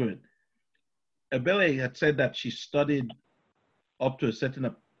 Okay, good. Ebele had said that she studied up to a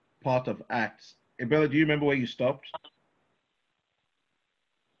certain part of Acts. Ebele, do you remember where you stopped?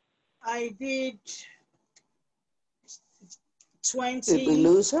 I did 20. Did we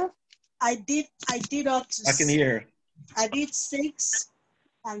lose her? I did up to. I can hear. I did 6,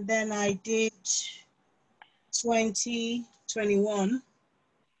 and then I did 20, 21.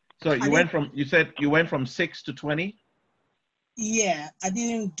 So you said you went from 6 to 20? Yeah, I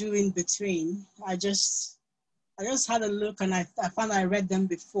didn't do in between. I just had a look, and I found I read them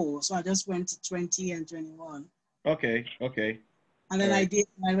before, so I just went to 20 and 21. Okay. And then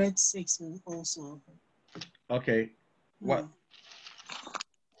I read 6 also. Okay. What?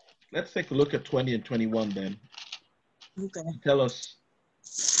 Let's take a look at 20 and 21 then. Okay. Tell us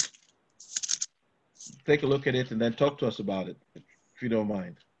Take a look at it and then talk to us about it, if you don't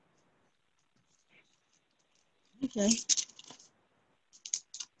mind. Okay.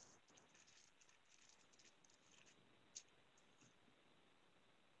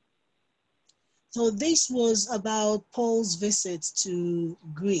 So this was about Paul's visit to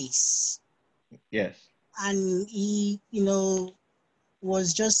Greece. Yes. And he,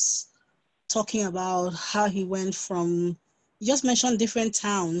 was just talking about how he went from, he just mentioned different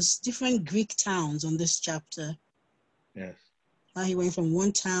towns, different Greek towns on this chapter. Yes. How he went from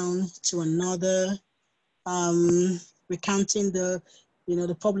one town to another, recounting the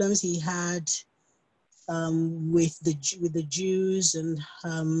problems he had with the Jews and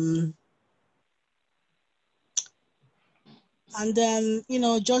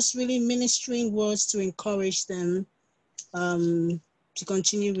just really ministering words to encourage them to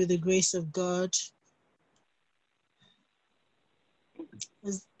continue with the grace of God.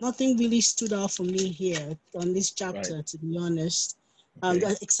 Nothing really stood out for me here on this chapter, right, to be honest.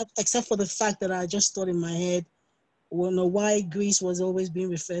 Okay. Except for the fact that I just thought in my head, why Greece was always being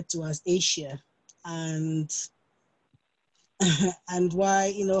referred to as Asia, and and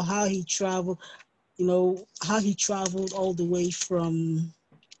why, how he traveled, all the way from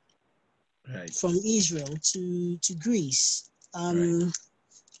Israel to Greece. Right. And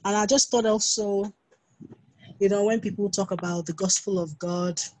I just thought also, when people talk about the gospel of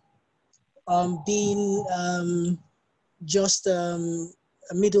God being just a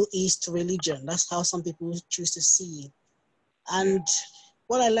Middle East religion, that's how some people choose to see it. And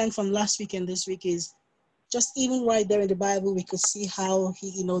what I learned from last week and this week is just even right there in the Bible, we could see how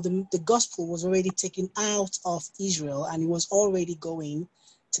he, the gospel was already taken out of Israel and it was already going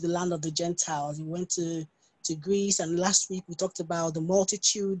to the land of the Gentiles. He went to Greece, and last week we talked about the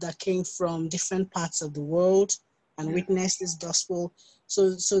multitude that came from different parts of the world and witnessed this gospel.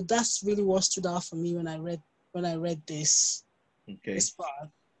 So that's really what stood out for me when I read this. Okay. This part.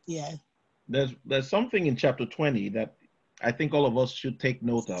 Yeah. There's something in chapter 20 that I think all of us should take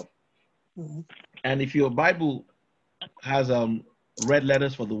note of. Mm-hmm. And if your Bible has red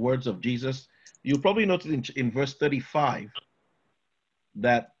letters for the words of Jesus, you'll probably notice in verse 35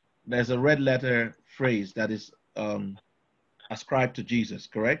 that there's a red letter phrase that is ascribed to Jesus,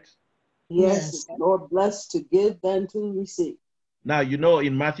 correct? Yes, Lord, blessed to give than to receive. Now,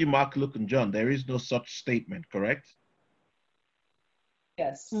 in Matthew, Mark, Luke, and John, there is no such statement, correct?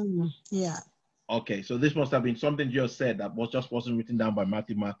 Yes. Mm-hmm. Yeah. Okay, so this must have been something just said that wasn't written down by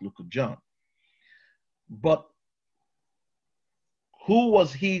Matthew, Mark, Luke, and John. But who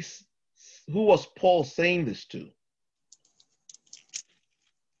was Paul saying this to?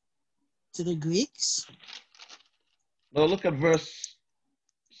 To the Greeks? Now look at verse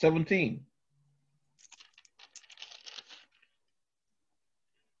 17.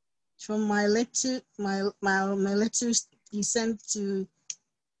 From my letter he sent to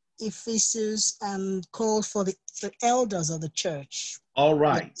Ephesus and called for the elders of the church. All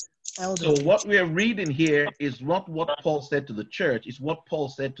right. So what we are reading here is not what Paul said to the church, it's what Paul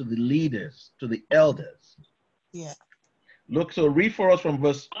said to the leaders, to the elders. Yeah. Look, so read for us from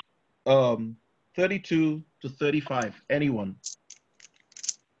verse 32 to 35. Anyone?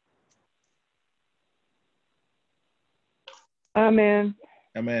 Amen.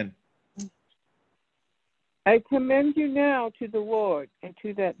 Amen. I commend you now to the Lord and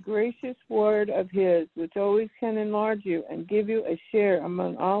to that gracious word of his, which always can enlarge you and give you a share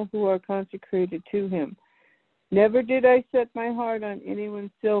among all who are consecrated to him. Never did I set my heart on anyone's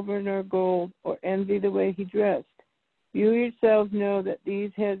silver nor gold, or envy the way he dressed. You yourselves know that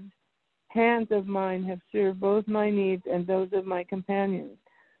these hands of mine have served both my needs and those of my companions.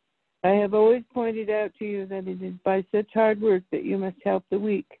 I have always pointed out to you that it is by such hard work that you must help the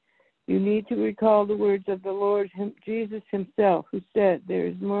weak. You need to recall the words of the Lord Jesus himself, who said, there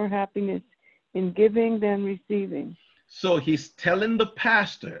is more happiness in giving than receiving. So he's telling the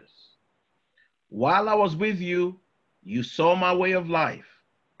pastors, while I was with you, you saw my way of life.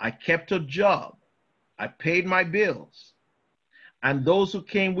 I kept a job. I paid my bills. And those who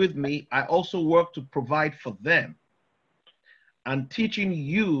came with me, I also worked to provide for them. And teaching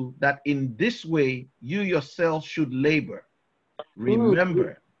you that in this way, you yourself should labor.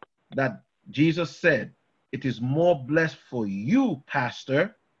 Remember that Jesus said, it is more blessed for you,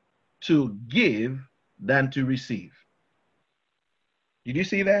 pastor, to give than to receive. Did you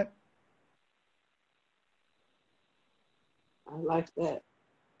see that? I like that.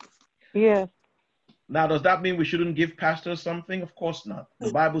 Yes. Now, does that mean we shouldn't give pastors something? Of course not.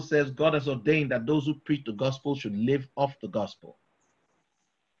 The Bible says God has ordained that those who preach the gospel should live off the gospel.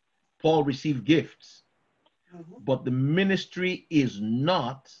 Paul received gifts. But the ministry is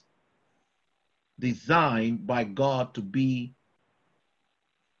not designed by God to be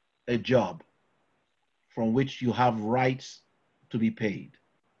a job from which you have rights to be paid.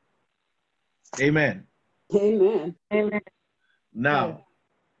 Amen. Amen. Amen. Now,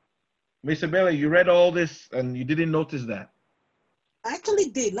 Miss Abella, you read all this and you didn't notice that. I actually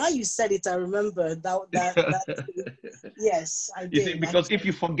did. Now you said it, I remember that yes, I did. You see, because if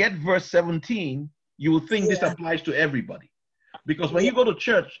you forget verse 17, you will think this Yeah. applies to everybody. Because when you go to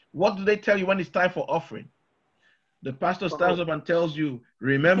church, what do they tell you when it's time for offering? The pastor stands up and tells you,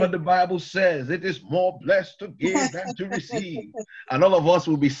 remember the Bible says it is more blessed to give than to receive. And all of us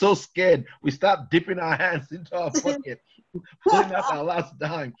will be so scared. We start dipping our hands into our pocket, pulling out our last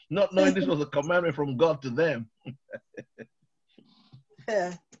dime, not knowing this was a commandment from God to them.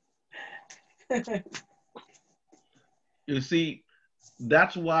 Yeah. You see,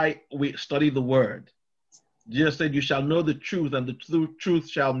 that's why we study the word. Jesus said, you shall know the truth, and the truth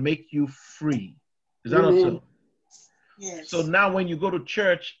shall make you free. Is that not so? Yes. So now when you go to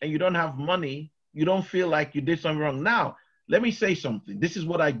church and you don't have money, you don't feel like you did something wrong. Now, let me say something. This is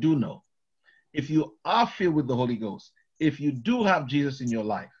what I do know. If you are filled with the Holy Ghost, if you do have Jesus in your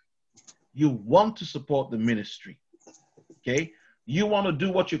life, you want to support the ministry. Okay? You want to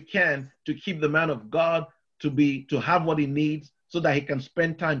do what you can to keep the man of God to have what he needs so that he can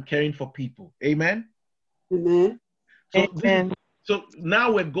spend time caring for people. Amen? Amen. So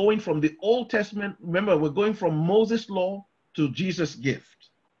now we're going from the Old Testament. Remember, we're going from Moses' law to Jesus' gift.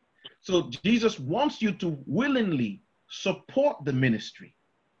 So Jesus wants you to willingly support the ministry,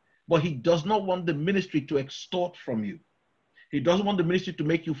 but he does not want the ministry to extort from you. He doesn't want the ministry to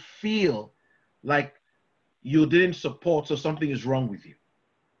make you feel like you didn't support, so something is wrong with you.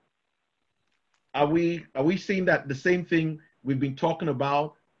 Are we seeing that the same thing we've been talking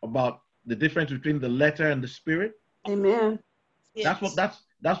about the difference between the letter and the spirit? Amen. Yes.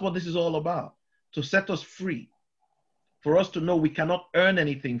 That's what this is all about, to set us free, for us to know we cannot earn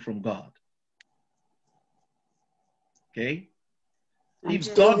anything from God. Okay?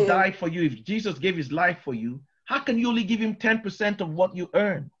 If God died for you, if Jesus gave his life for you, how can you only give him 10% of what you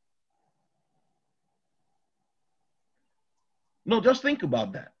earn? No, just think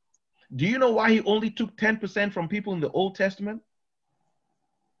about that. Do you know why he only took 10% from people in the Old Testament?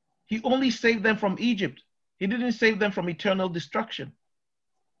 He only saved them from Egypt. He didn't save them from eternal destruction.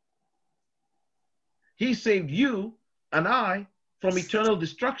 He saved you and I from eternal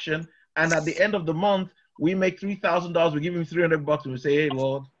destruction, and at the end of the month, we make $3,000. We give him $300 and we say, hey,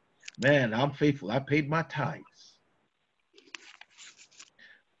 Lord, man, I'm faithful. I paid my tithes.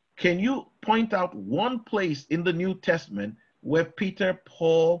 Can you point out one place in the New Testament where Peter,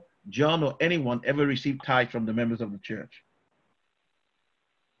 Paul, John, or anyone ever received tithes from the members of the church?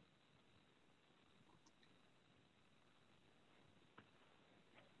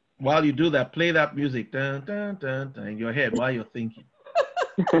 While you do that, play that music dun, dun, dun, dun, in your head while you're thinking.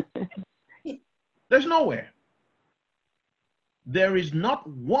 There's nowhere. There is not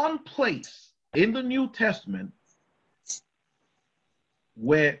one place in the New Testament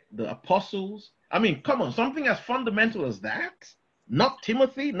where the apostles, I mean, come on, something as fundamental as that, not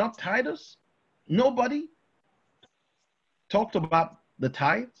Timothy, not Titus, nobody talked about the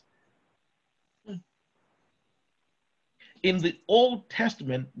tithes. In the Old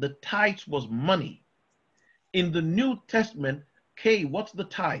Testament, the tithes was money. In the New Testament, Kay, what's the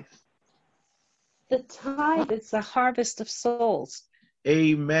tithe? The tithe is the harvest of souls.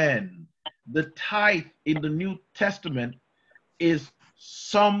 Amen. The tithe in the New Testament is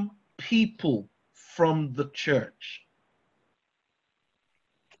some people from the church.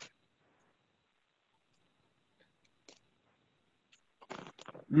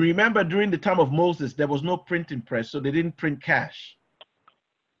 Remember, during the time of Moses, there was no printing press, so they didn't print cash.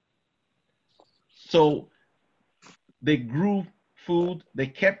 So they grew food, they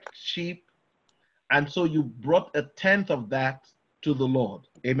kept sheep, and so you brought 1/10 of that to the Lord.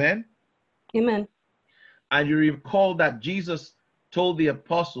 Amen? Amen. And you recall that Jesus told the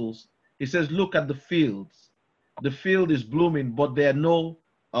apostles, he says, look at the fields. The field is blooming, but there are no,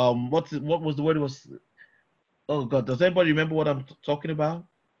 what was the word? It was, oh God, does anybody remember what I'm talking about?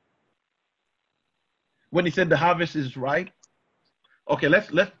 When he said the harvest is ripe? Okay,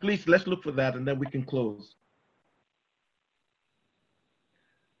 let's look for that and then we can close.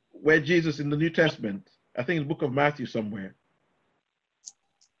 Where Jesus in the New Testament, I think it's the book of Matthew somewhere,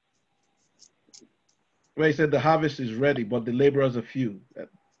 where he said the harvest is ready, but the laborers are few.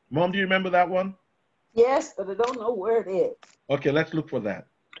 Mom, do you remember that one? Yes, but I don't know where it is. Okay, let's look for that.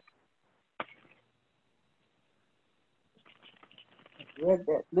 I've read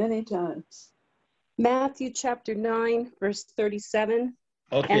that many times. Matthew chapter 9, verse 37.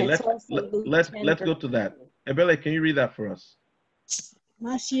 Okay, And it's also Luke 10, let's go to that. Ebele, can you read that for us?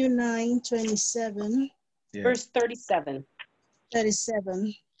 Matthew 9:27, Yeah. verse 37.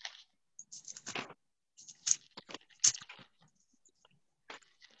 37.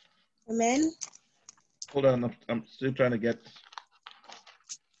 Amen. Hold on, I'm still trying to get.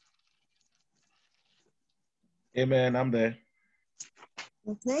 Amen. I'm there.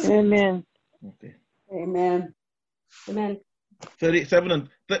 Okay. Amen. Okay. Amen. Amen. 37 and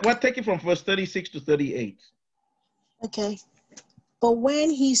take it from verse 36 to 38. Okay. But when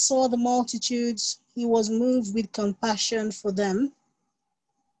he saw the multitudes, he was moved with compassion for them,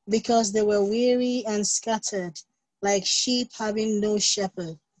 because they were weary and scattered, like sheep having no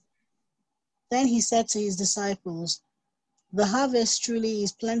shepherd. Then he said to his disciples, the harvest truly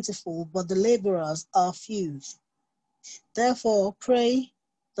is plentiful, but the laborers are few. Therefore, pray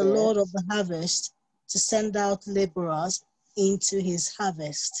the Yes. Lord of the harvest to send out laborers into his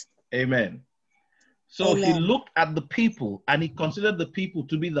harvest. Amen. So he Amen. looked at the people and he considered the people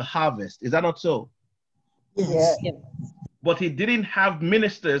to be the harvest. Is that not so? Yes. Yes. But he didn't have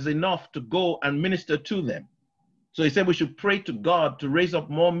ministers enough to go and minister to them. So he said we should pray to God to raise up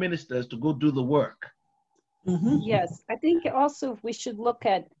more ministers to go do the work. Mm-hmm. Yes. I think also we should look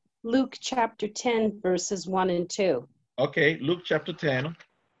at Luke chapter 10, verses 1 and 2. Okay, Luke chapter 10.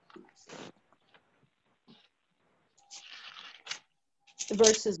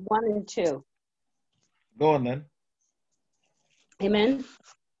 Verses 1 and 2. Go on then. Amen.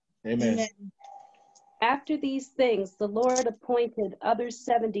 Amen. Amen. After these things, the Lord appointed other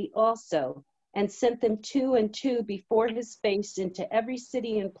 70 also, and sent them 2 and 2 before his face into every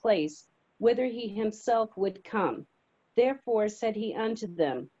city and place whither he himself would come. Therefore said he unto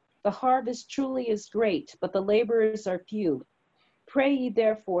them, the harvest truly is great, but the laborers are few. Pray ye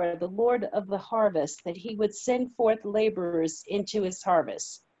therefore the Lord of the harvest that he would send forth laborers into his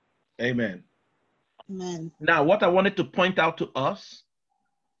harvest. Amen. Amen. Now, what I wanted to point out to us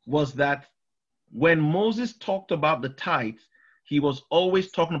was that when Moses talked about the tithes, he was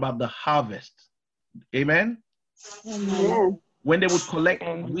always talking about the harvest. Amen. Amen. When they would collect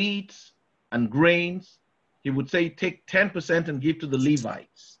Amen. wheat and grains, he would say, take 10% and give to the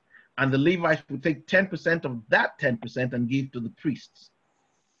Levites. And the Levites would take 10% of that 10% and give to the priests.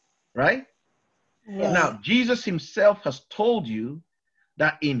 Right? Right. Now, Jesus himself has told you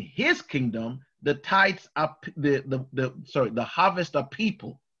that in his kingdom, the tithes are the harvest are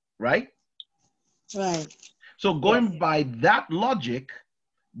people, right? Right. So going by that logic,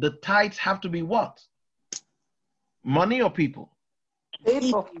 the tithes have to be what? Money or people?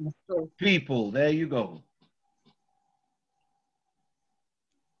 People. People, there you go.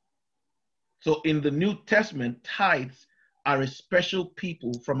 So in the New Testament, tithes are a special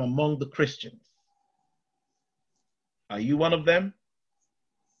people from among the Christians. Are you one of them?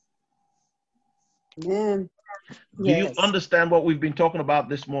 Amen. Do you Yes. understand what we've been talking about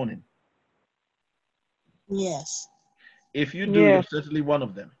this morning? Yes. If you do, Yes. you're certainly one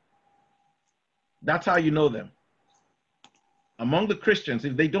of them. That's how you know them. Among the Christians,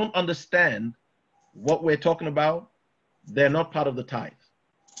 if they don't understand what we're talking about, they're not part of the tithe.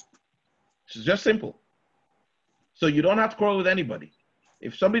 It's just simple. So you don't have to quarrel with anybody.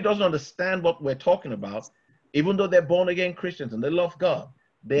 If somebody doesn't understand what we're talking about, even though they're born again Christians and they love God,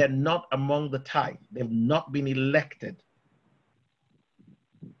 they are not among the tithe. They've not been elected.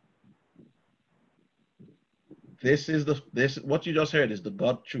 What you just heard is the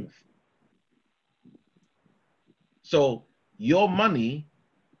God truth. So your money,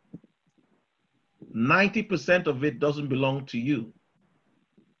 90% of it doesn't belong to you.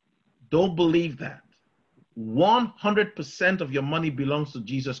 Don't believe that. 100% of your money belongs to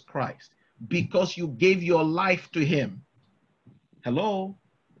Jesus Christ because you gave your life to him. Hello?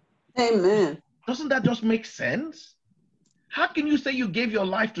 Amen. Doesn't that just make sense? How can you say you gave your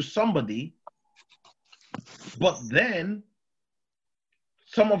life to somebody, but then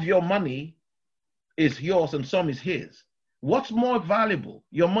some of your money is yours and some is his? What's more valuable,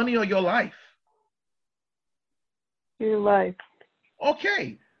 your money or your life? Your life.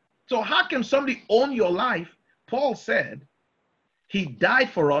 Okay, so how can somebody own your life? Paul said he died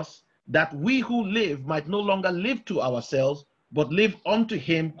for us that we who live might no longer live to ourselves, but live unto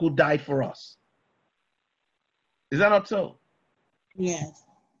him who died for us. Is that not so? Yes.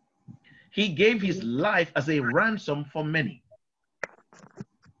 He gave his life as a ransom for many.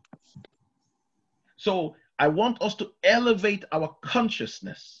 So I want us to elevate our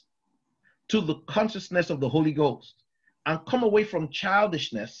consciousness to the consciousness of the Holy Ghost and come away from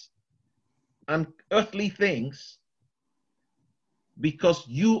childishness and earthly things because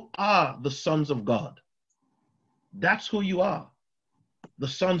you are the sons of God. That's who you are, the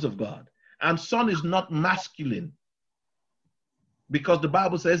sons of God. And son is not masculine, because the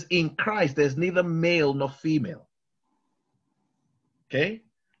Bible says in Christ there's neither male nor female. Okay?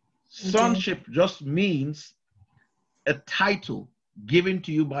 Sonship just means a title given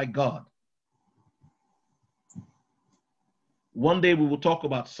to you by God. One day we will talk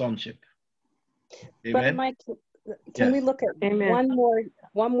about sonship. Amen. Brother Mike, can we look at Amen.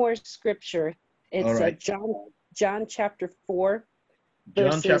 one more scripture? It's All right. John chapter 4,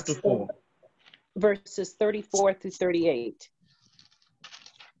 John chapter 4. verses 34 through 38.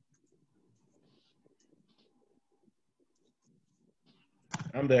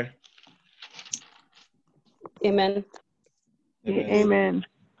 I'm there. Amen. Amen.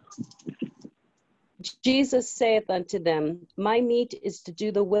 Jesus saith unto them, my meat is to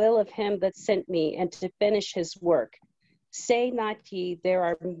do the will of him that sent me, and to finish his work. Say not ye, there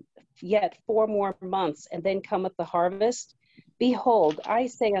are yet 4 more months, and then cometh the harvest? Behold, I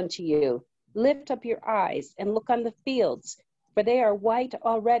say unto you, lift up your eyes, and look on the fields, for they are white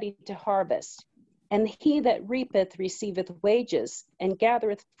already to harvest. And he that reapeth receiveth wages, and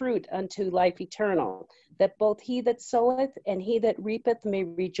gathereth fruit unto life eternal, that both he that soweth and he that reapeth may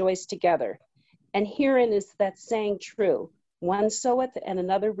rejoice together. And herein is that saying true, one soweth and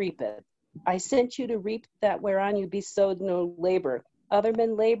another reapeth. I sent you to reap that whereon you bestowed no labor. Other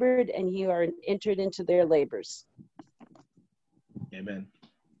men labored, and ye are entered into their labors. Amen.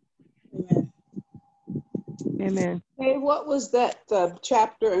 Amen. Hey, what was that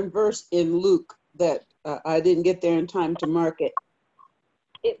chapter and verse in Luke that I didn't get there in time to mark it?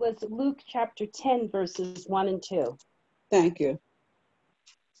 It was Luke chapter 10, verses 1 and 2. Thank you.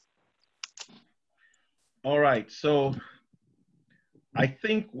 All right. So I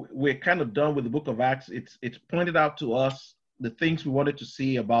think we're kind of done with the book of Acts. It's pointed out to us the things we wanted to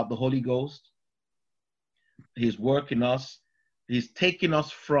see about the Holy Ghost, his work in us. He's taking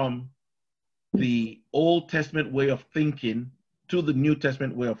us from the Old Testament way of thinking to the New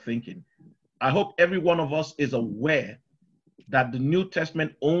Testament way of thinking. I hope every one of us is aware that the New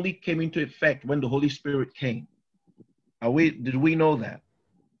Testament only came into effect when the Holy Spirit came. Did we know that?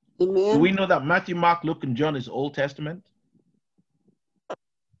 Amen. Do we know that Matthew, Mark, Luke, and John is Old Testament?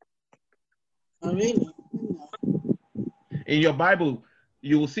 Oh, really? In your Bible,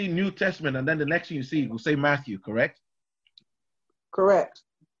 you will see New Testament, and then the next thing you see will say Matthew, correct? Correct.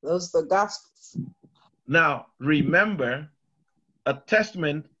 Those are the Gospels. Now, remember, a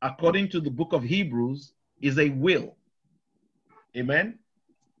testament, according to the book of Hebrews, is a will. Amen?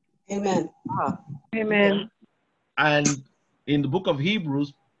 Amen. Amen. And in the book of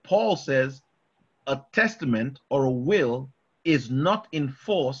Hebrews, Paul says a testament or a will is not in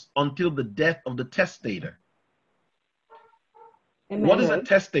force until the death of the testator. Amen. What is a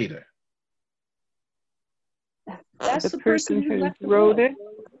testator? That's The the person who who left the wrote will. it.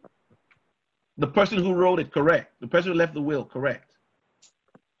 The person who wrote it, correct. The person who left the will, correct.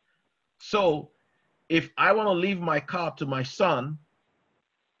 So if I want to leave my car to my son,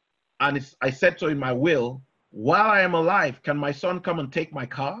 and I said so in my will, while I am alive, can my son come and take my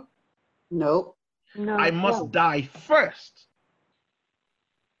car? Nope. No. I must die first.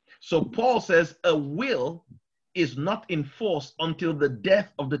 So Paul says a will is not in force until the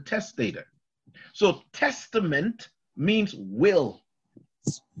death of the testator. So testament means will.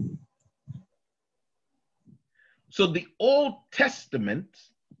 So the Old Testament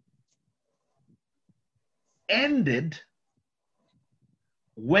ended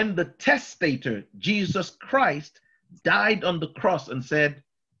when the testator, Jesus Christ, died on the cross and said,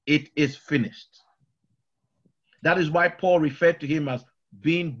 it is finished. That is why Paul referred to him as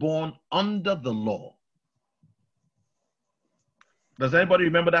being born under the law. Does anybody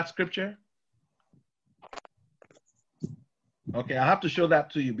remember that scripture? Okay, I have to show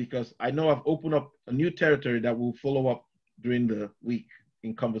that to you because I know I've opened up a new territory that will follow up during the week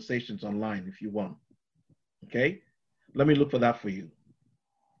in conversations online if you want. Okay, let me look for that for you.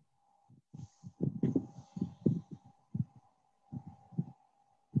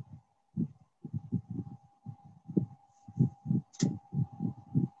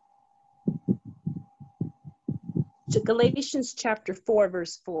 Galatians chapter 4,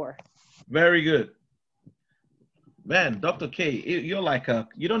 verse 4. Very good. Man, Dr. K, you're like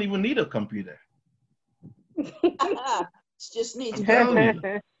you don't even need a computer. It's just needs I'm telling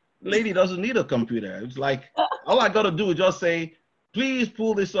you, lady doesn't need a computer. It's like, all I got to do is just say, please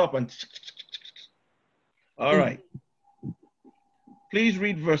pull this up and all right. Please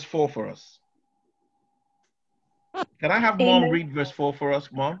read verse 4 for us. Can I have Mom read verse 4 for us,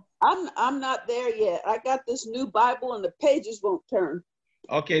 Mom? I'm not there yet. I got this new Bible and the pages won't turn.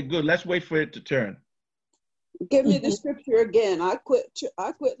 Okay, good. Let's wait for it to turn. Give me the scripture again. I quit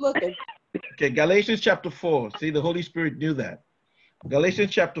looking. Okay, Galatians chapter 4. See, the Holy Spirit knew that.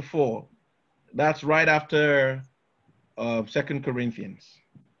 Galatians chapter 4. That's right after 2 Corinthians.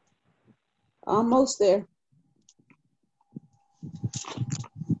 Almost there.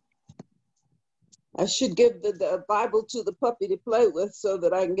 I should give the Bible to the puppy to play with so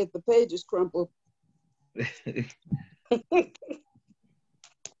that I can get the pages crumpled.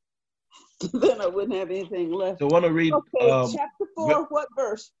 Then I wouldn't have anything left. So I want to read chapter 4, what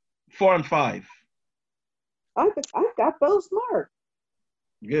verse? 4 and 5. I got those marked.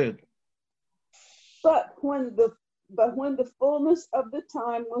 Good. But when the fullness of the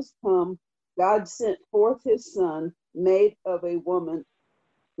time was come, God sent forth his Son, made of a woman,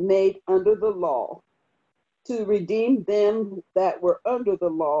 made under the law, to redeem them that were under the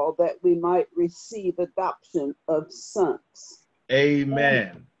law, that we might receive adoption of sons.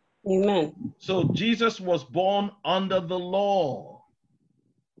 Amen. Amen. So Jesus was born under the law.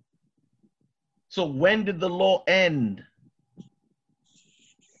 So when did the law end?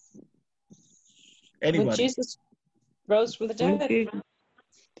 Anybody? When Jesus rose from the dead.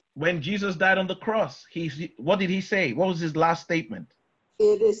 When Jesus died on the cross, what did he say? What was his last statement?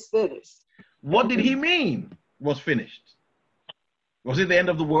 It is finished. What did he mean was finished? Was it the end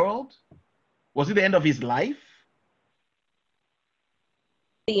of the world? Was it the end of his life?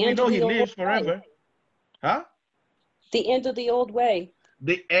 We know he lives forever. Huh? The end of the old way.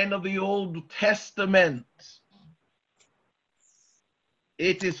 The end of the Old Testament.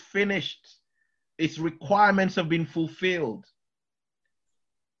 It is finished. Its requirements have been fulfilled.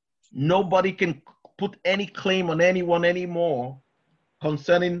 Nobody can put any claim on anyone anymore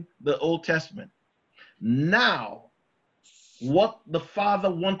concerning the Old Testament. Now, what the Father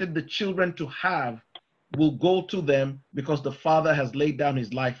wanted the children to have will go to them because the Father has laid down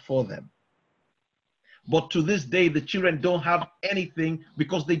his life for them. But to this day, the children don't have anything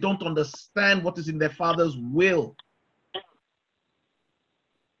because they don't understand what is in their Father's will.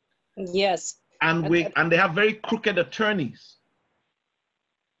 Yes. And they have very crooked attorneys.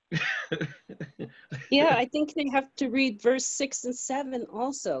 Yeah, I think they have to read verse 6 and 7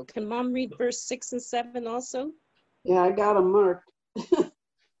 also. Can Mom read verse 6 and 7 also? Yeah, I got them marked.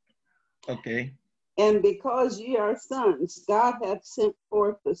 Okay. And because ye are sons, God hath sent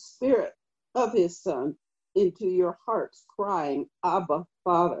forth the Spirit of his Son into your hearts, crying, Abba,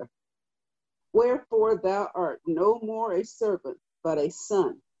 Father. Wherefore thou art no more a servant, but a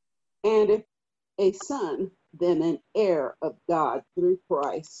son. And if a son, then an heir of God through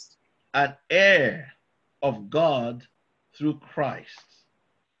Christ. An heir of God through Christ.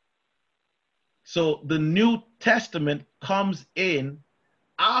 So the New Testament comes in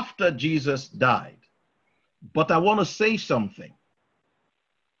after Jesus died. But I want to say something.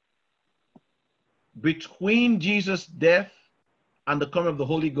 Between Jesus' death and the coming of the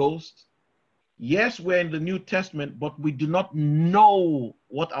Holy Ghost, yes, we're in the New Testament, but we do not know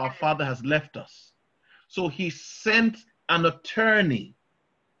what our Father has left us. So he sent an attorney,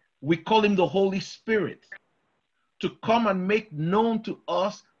 we call him the Holy Spirit, to come and make known to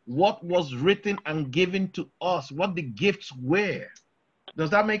us what was written and given to us, what the gifts were.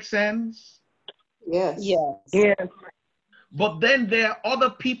 Does that make sense? Yes. Yes. Yes. But then there are other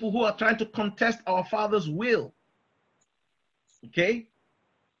people who are trying to contest our Father's will. Okay?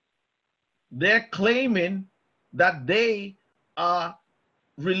 They're claiming that they are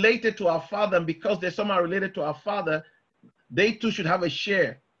related to our Father, and because they're somehow related to our Father, they too should have a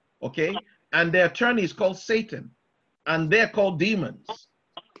share. Okay? And their attorney is called Satan, and they're called demons.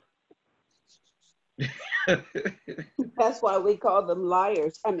 That's why we call them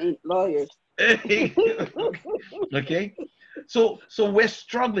lawyers. Okay? So we're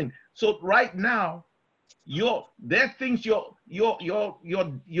struggling. So right now, there are things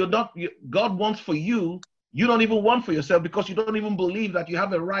God wants for you, you don't even want for yourself because you don't even believe that you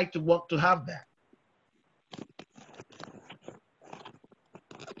have a right to want to have that.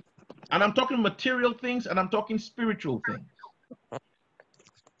 And I'm talking material things and I'm talking spiritual things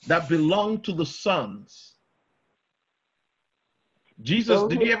that belong to the sons. Jesus,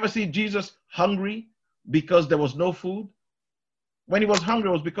 did you ever see Jesus hungry because there was no food? When he was hungry,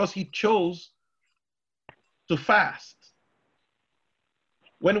 it was because he chose to fast.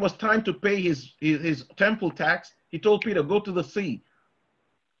 When it was time to pay his temple tax, he told Peter, go to the sea,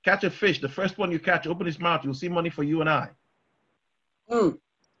 catch a fish. The first one you catch, open his mouth, you'll see money for you and I.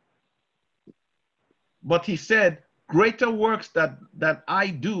 But he said, greater works that I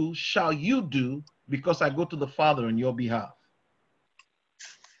do shall you do because I go to the Father on your behalf.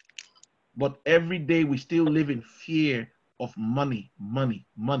 But every day we still live in fear of money, money,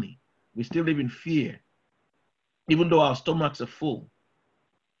 money. We still live in fear, even though our stomachs are full.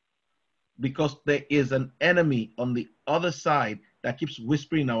 Because there is an enemy on the other side that keeps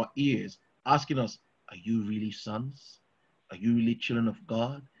whispering in our ears, asking us, are you really sons? Are you really children of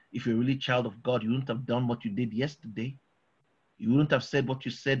God? If you're really a child of God, you wouldn't have done what you did yesterday. You wouldn't have said what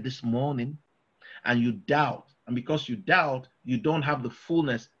you said this morning. And you doubt. And because you doubt, you don't have the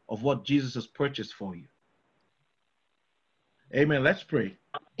fullness of what Jesus has purchased for you. Amen. Let's pray.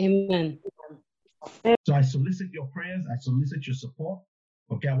 Amen. So I solicit your prayers. I solicit your support.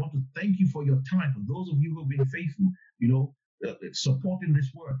 Okay, I want to thank you for your time. For those of you who have been faithful, supporting this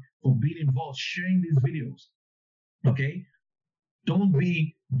work, for being involved, sharing these videos. Okay, don't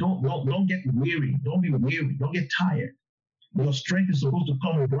get weary. Don't be weary. Don't get tired. Your strength is supposed to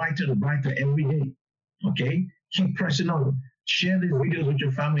come brighter and brighter every day. Okay, keep pressing on. Share these videos with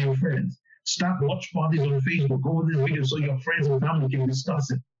your family and friends. Start watch parties on Facebook over this video so your friends and family can discuss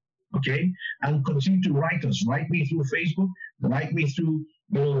it. Okay, and continue to write us. Write me through Facebook. Write me through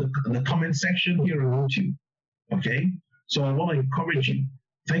the comment section here on YouTube. Okay, so I want to encourage you.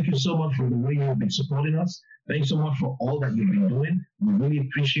 Thank you so much for the way you've been supporting us. Thanks so much for all that you've been doing. We really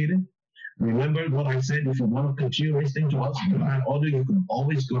appreciate it. Remember what I said, if you want to continue listening to us via audio, you can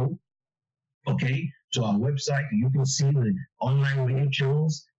always go, okay, to our website. You can see the online radio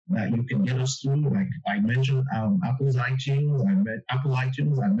channels that you can get us through. Like I mentioned, Apple's iTunes,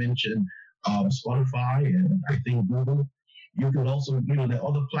 I mentioned Spotify, and I think Google. You can also, there are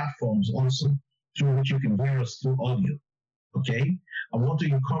other platforms also through which you can hear us through audio. Okay, I want to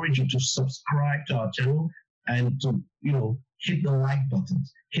encourage you to subscribe to our channel and to, hit the like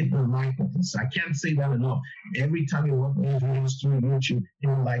buttons. Hit the like buttons. I can't say that enough. Every time you watch these videos through YouTube, hit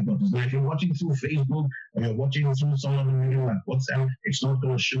the like buttons. Now, if you're watching through Facebook or you're watching through some other video like WhatsApp, it's not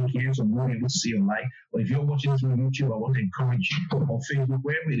going to show here, so you won't be able to see a like. But if you're watching through YouTube, I want to encourage you, or Facebook,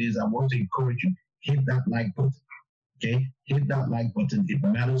 wherever it is, I want to encourage you, hit that like button. Okay, hit that like button. It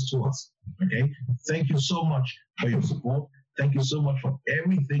matters to us. Okay, thank you so much for your support. Thank you so much for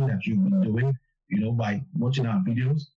everything that you've been doing, by watching our videos.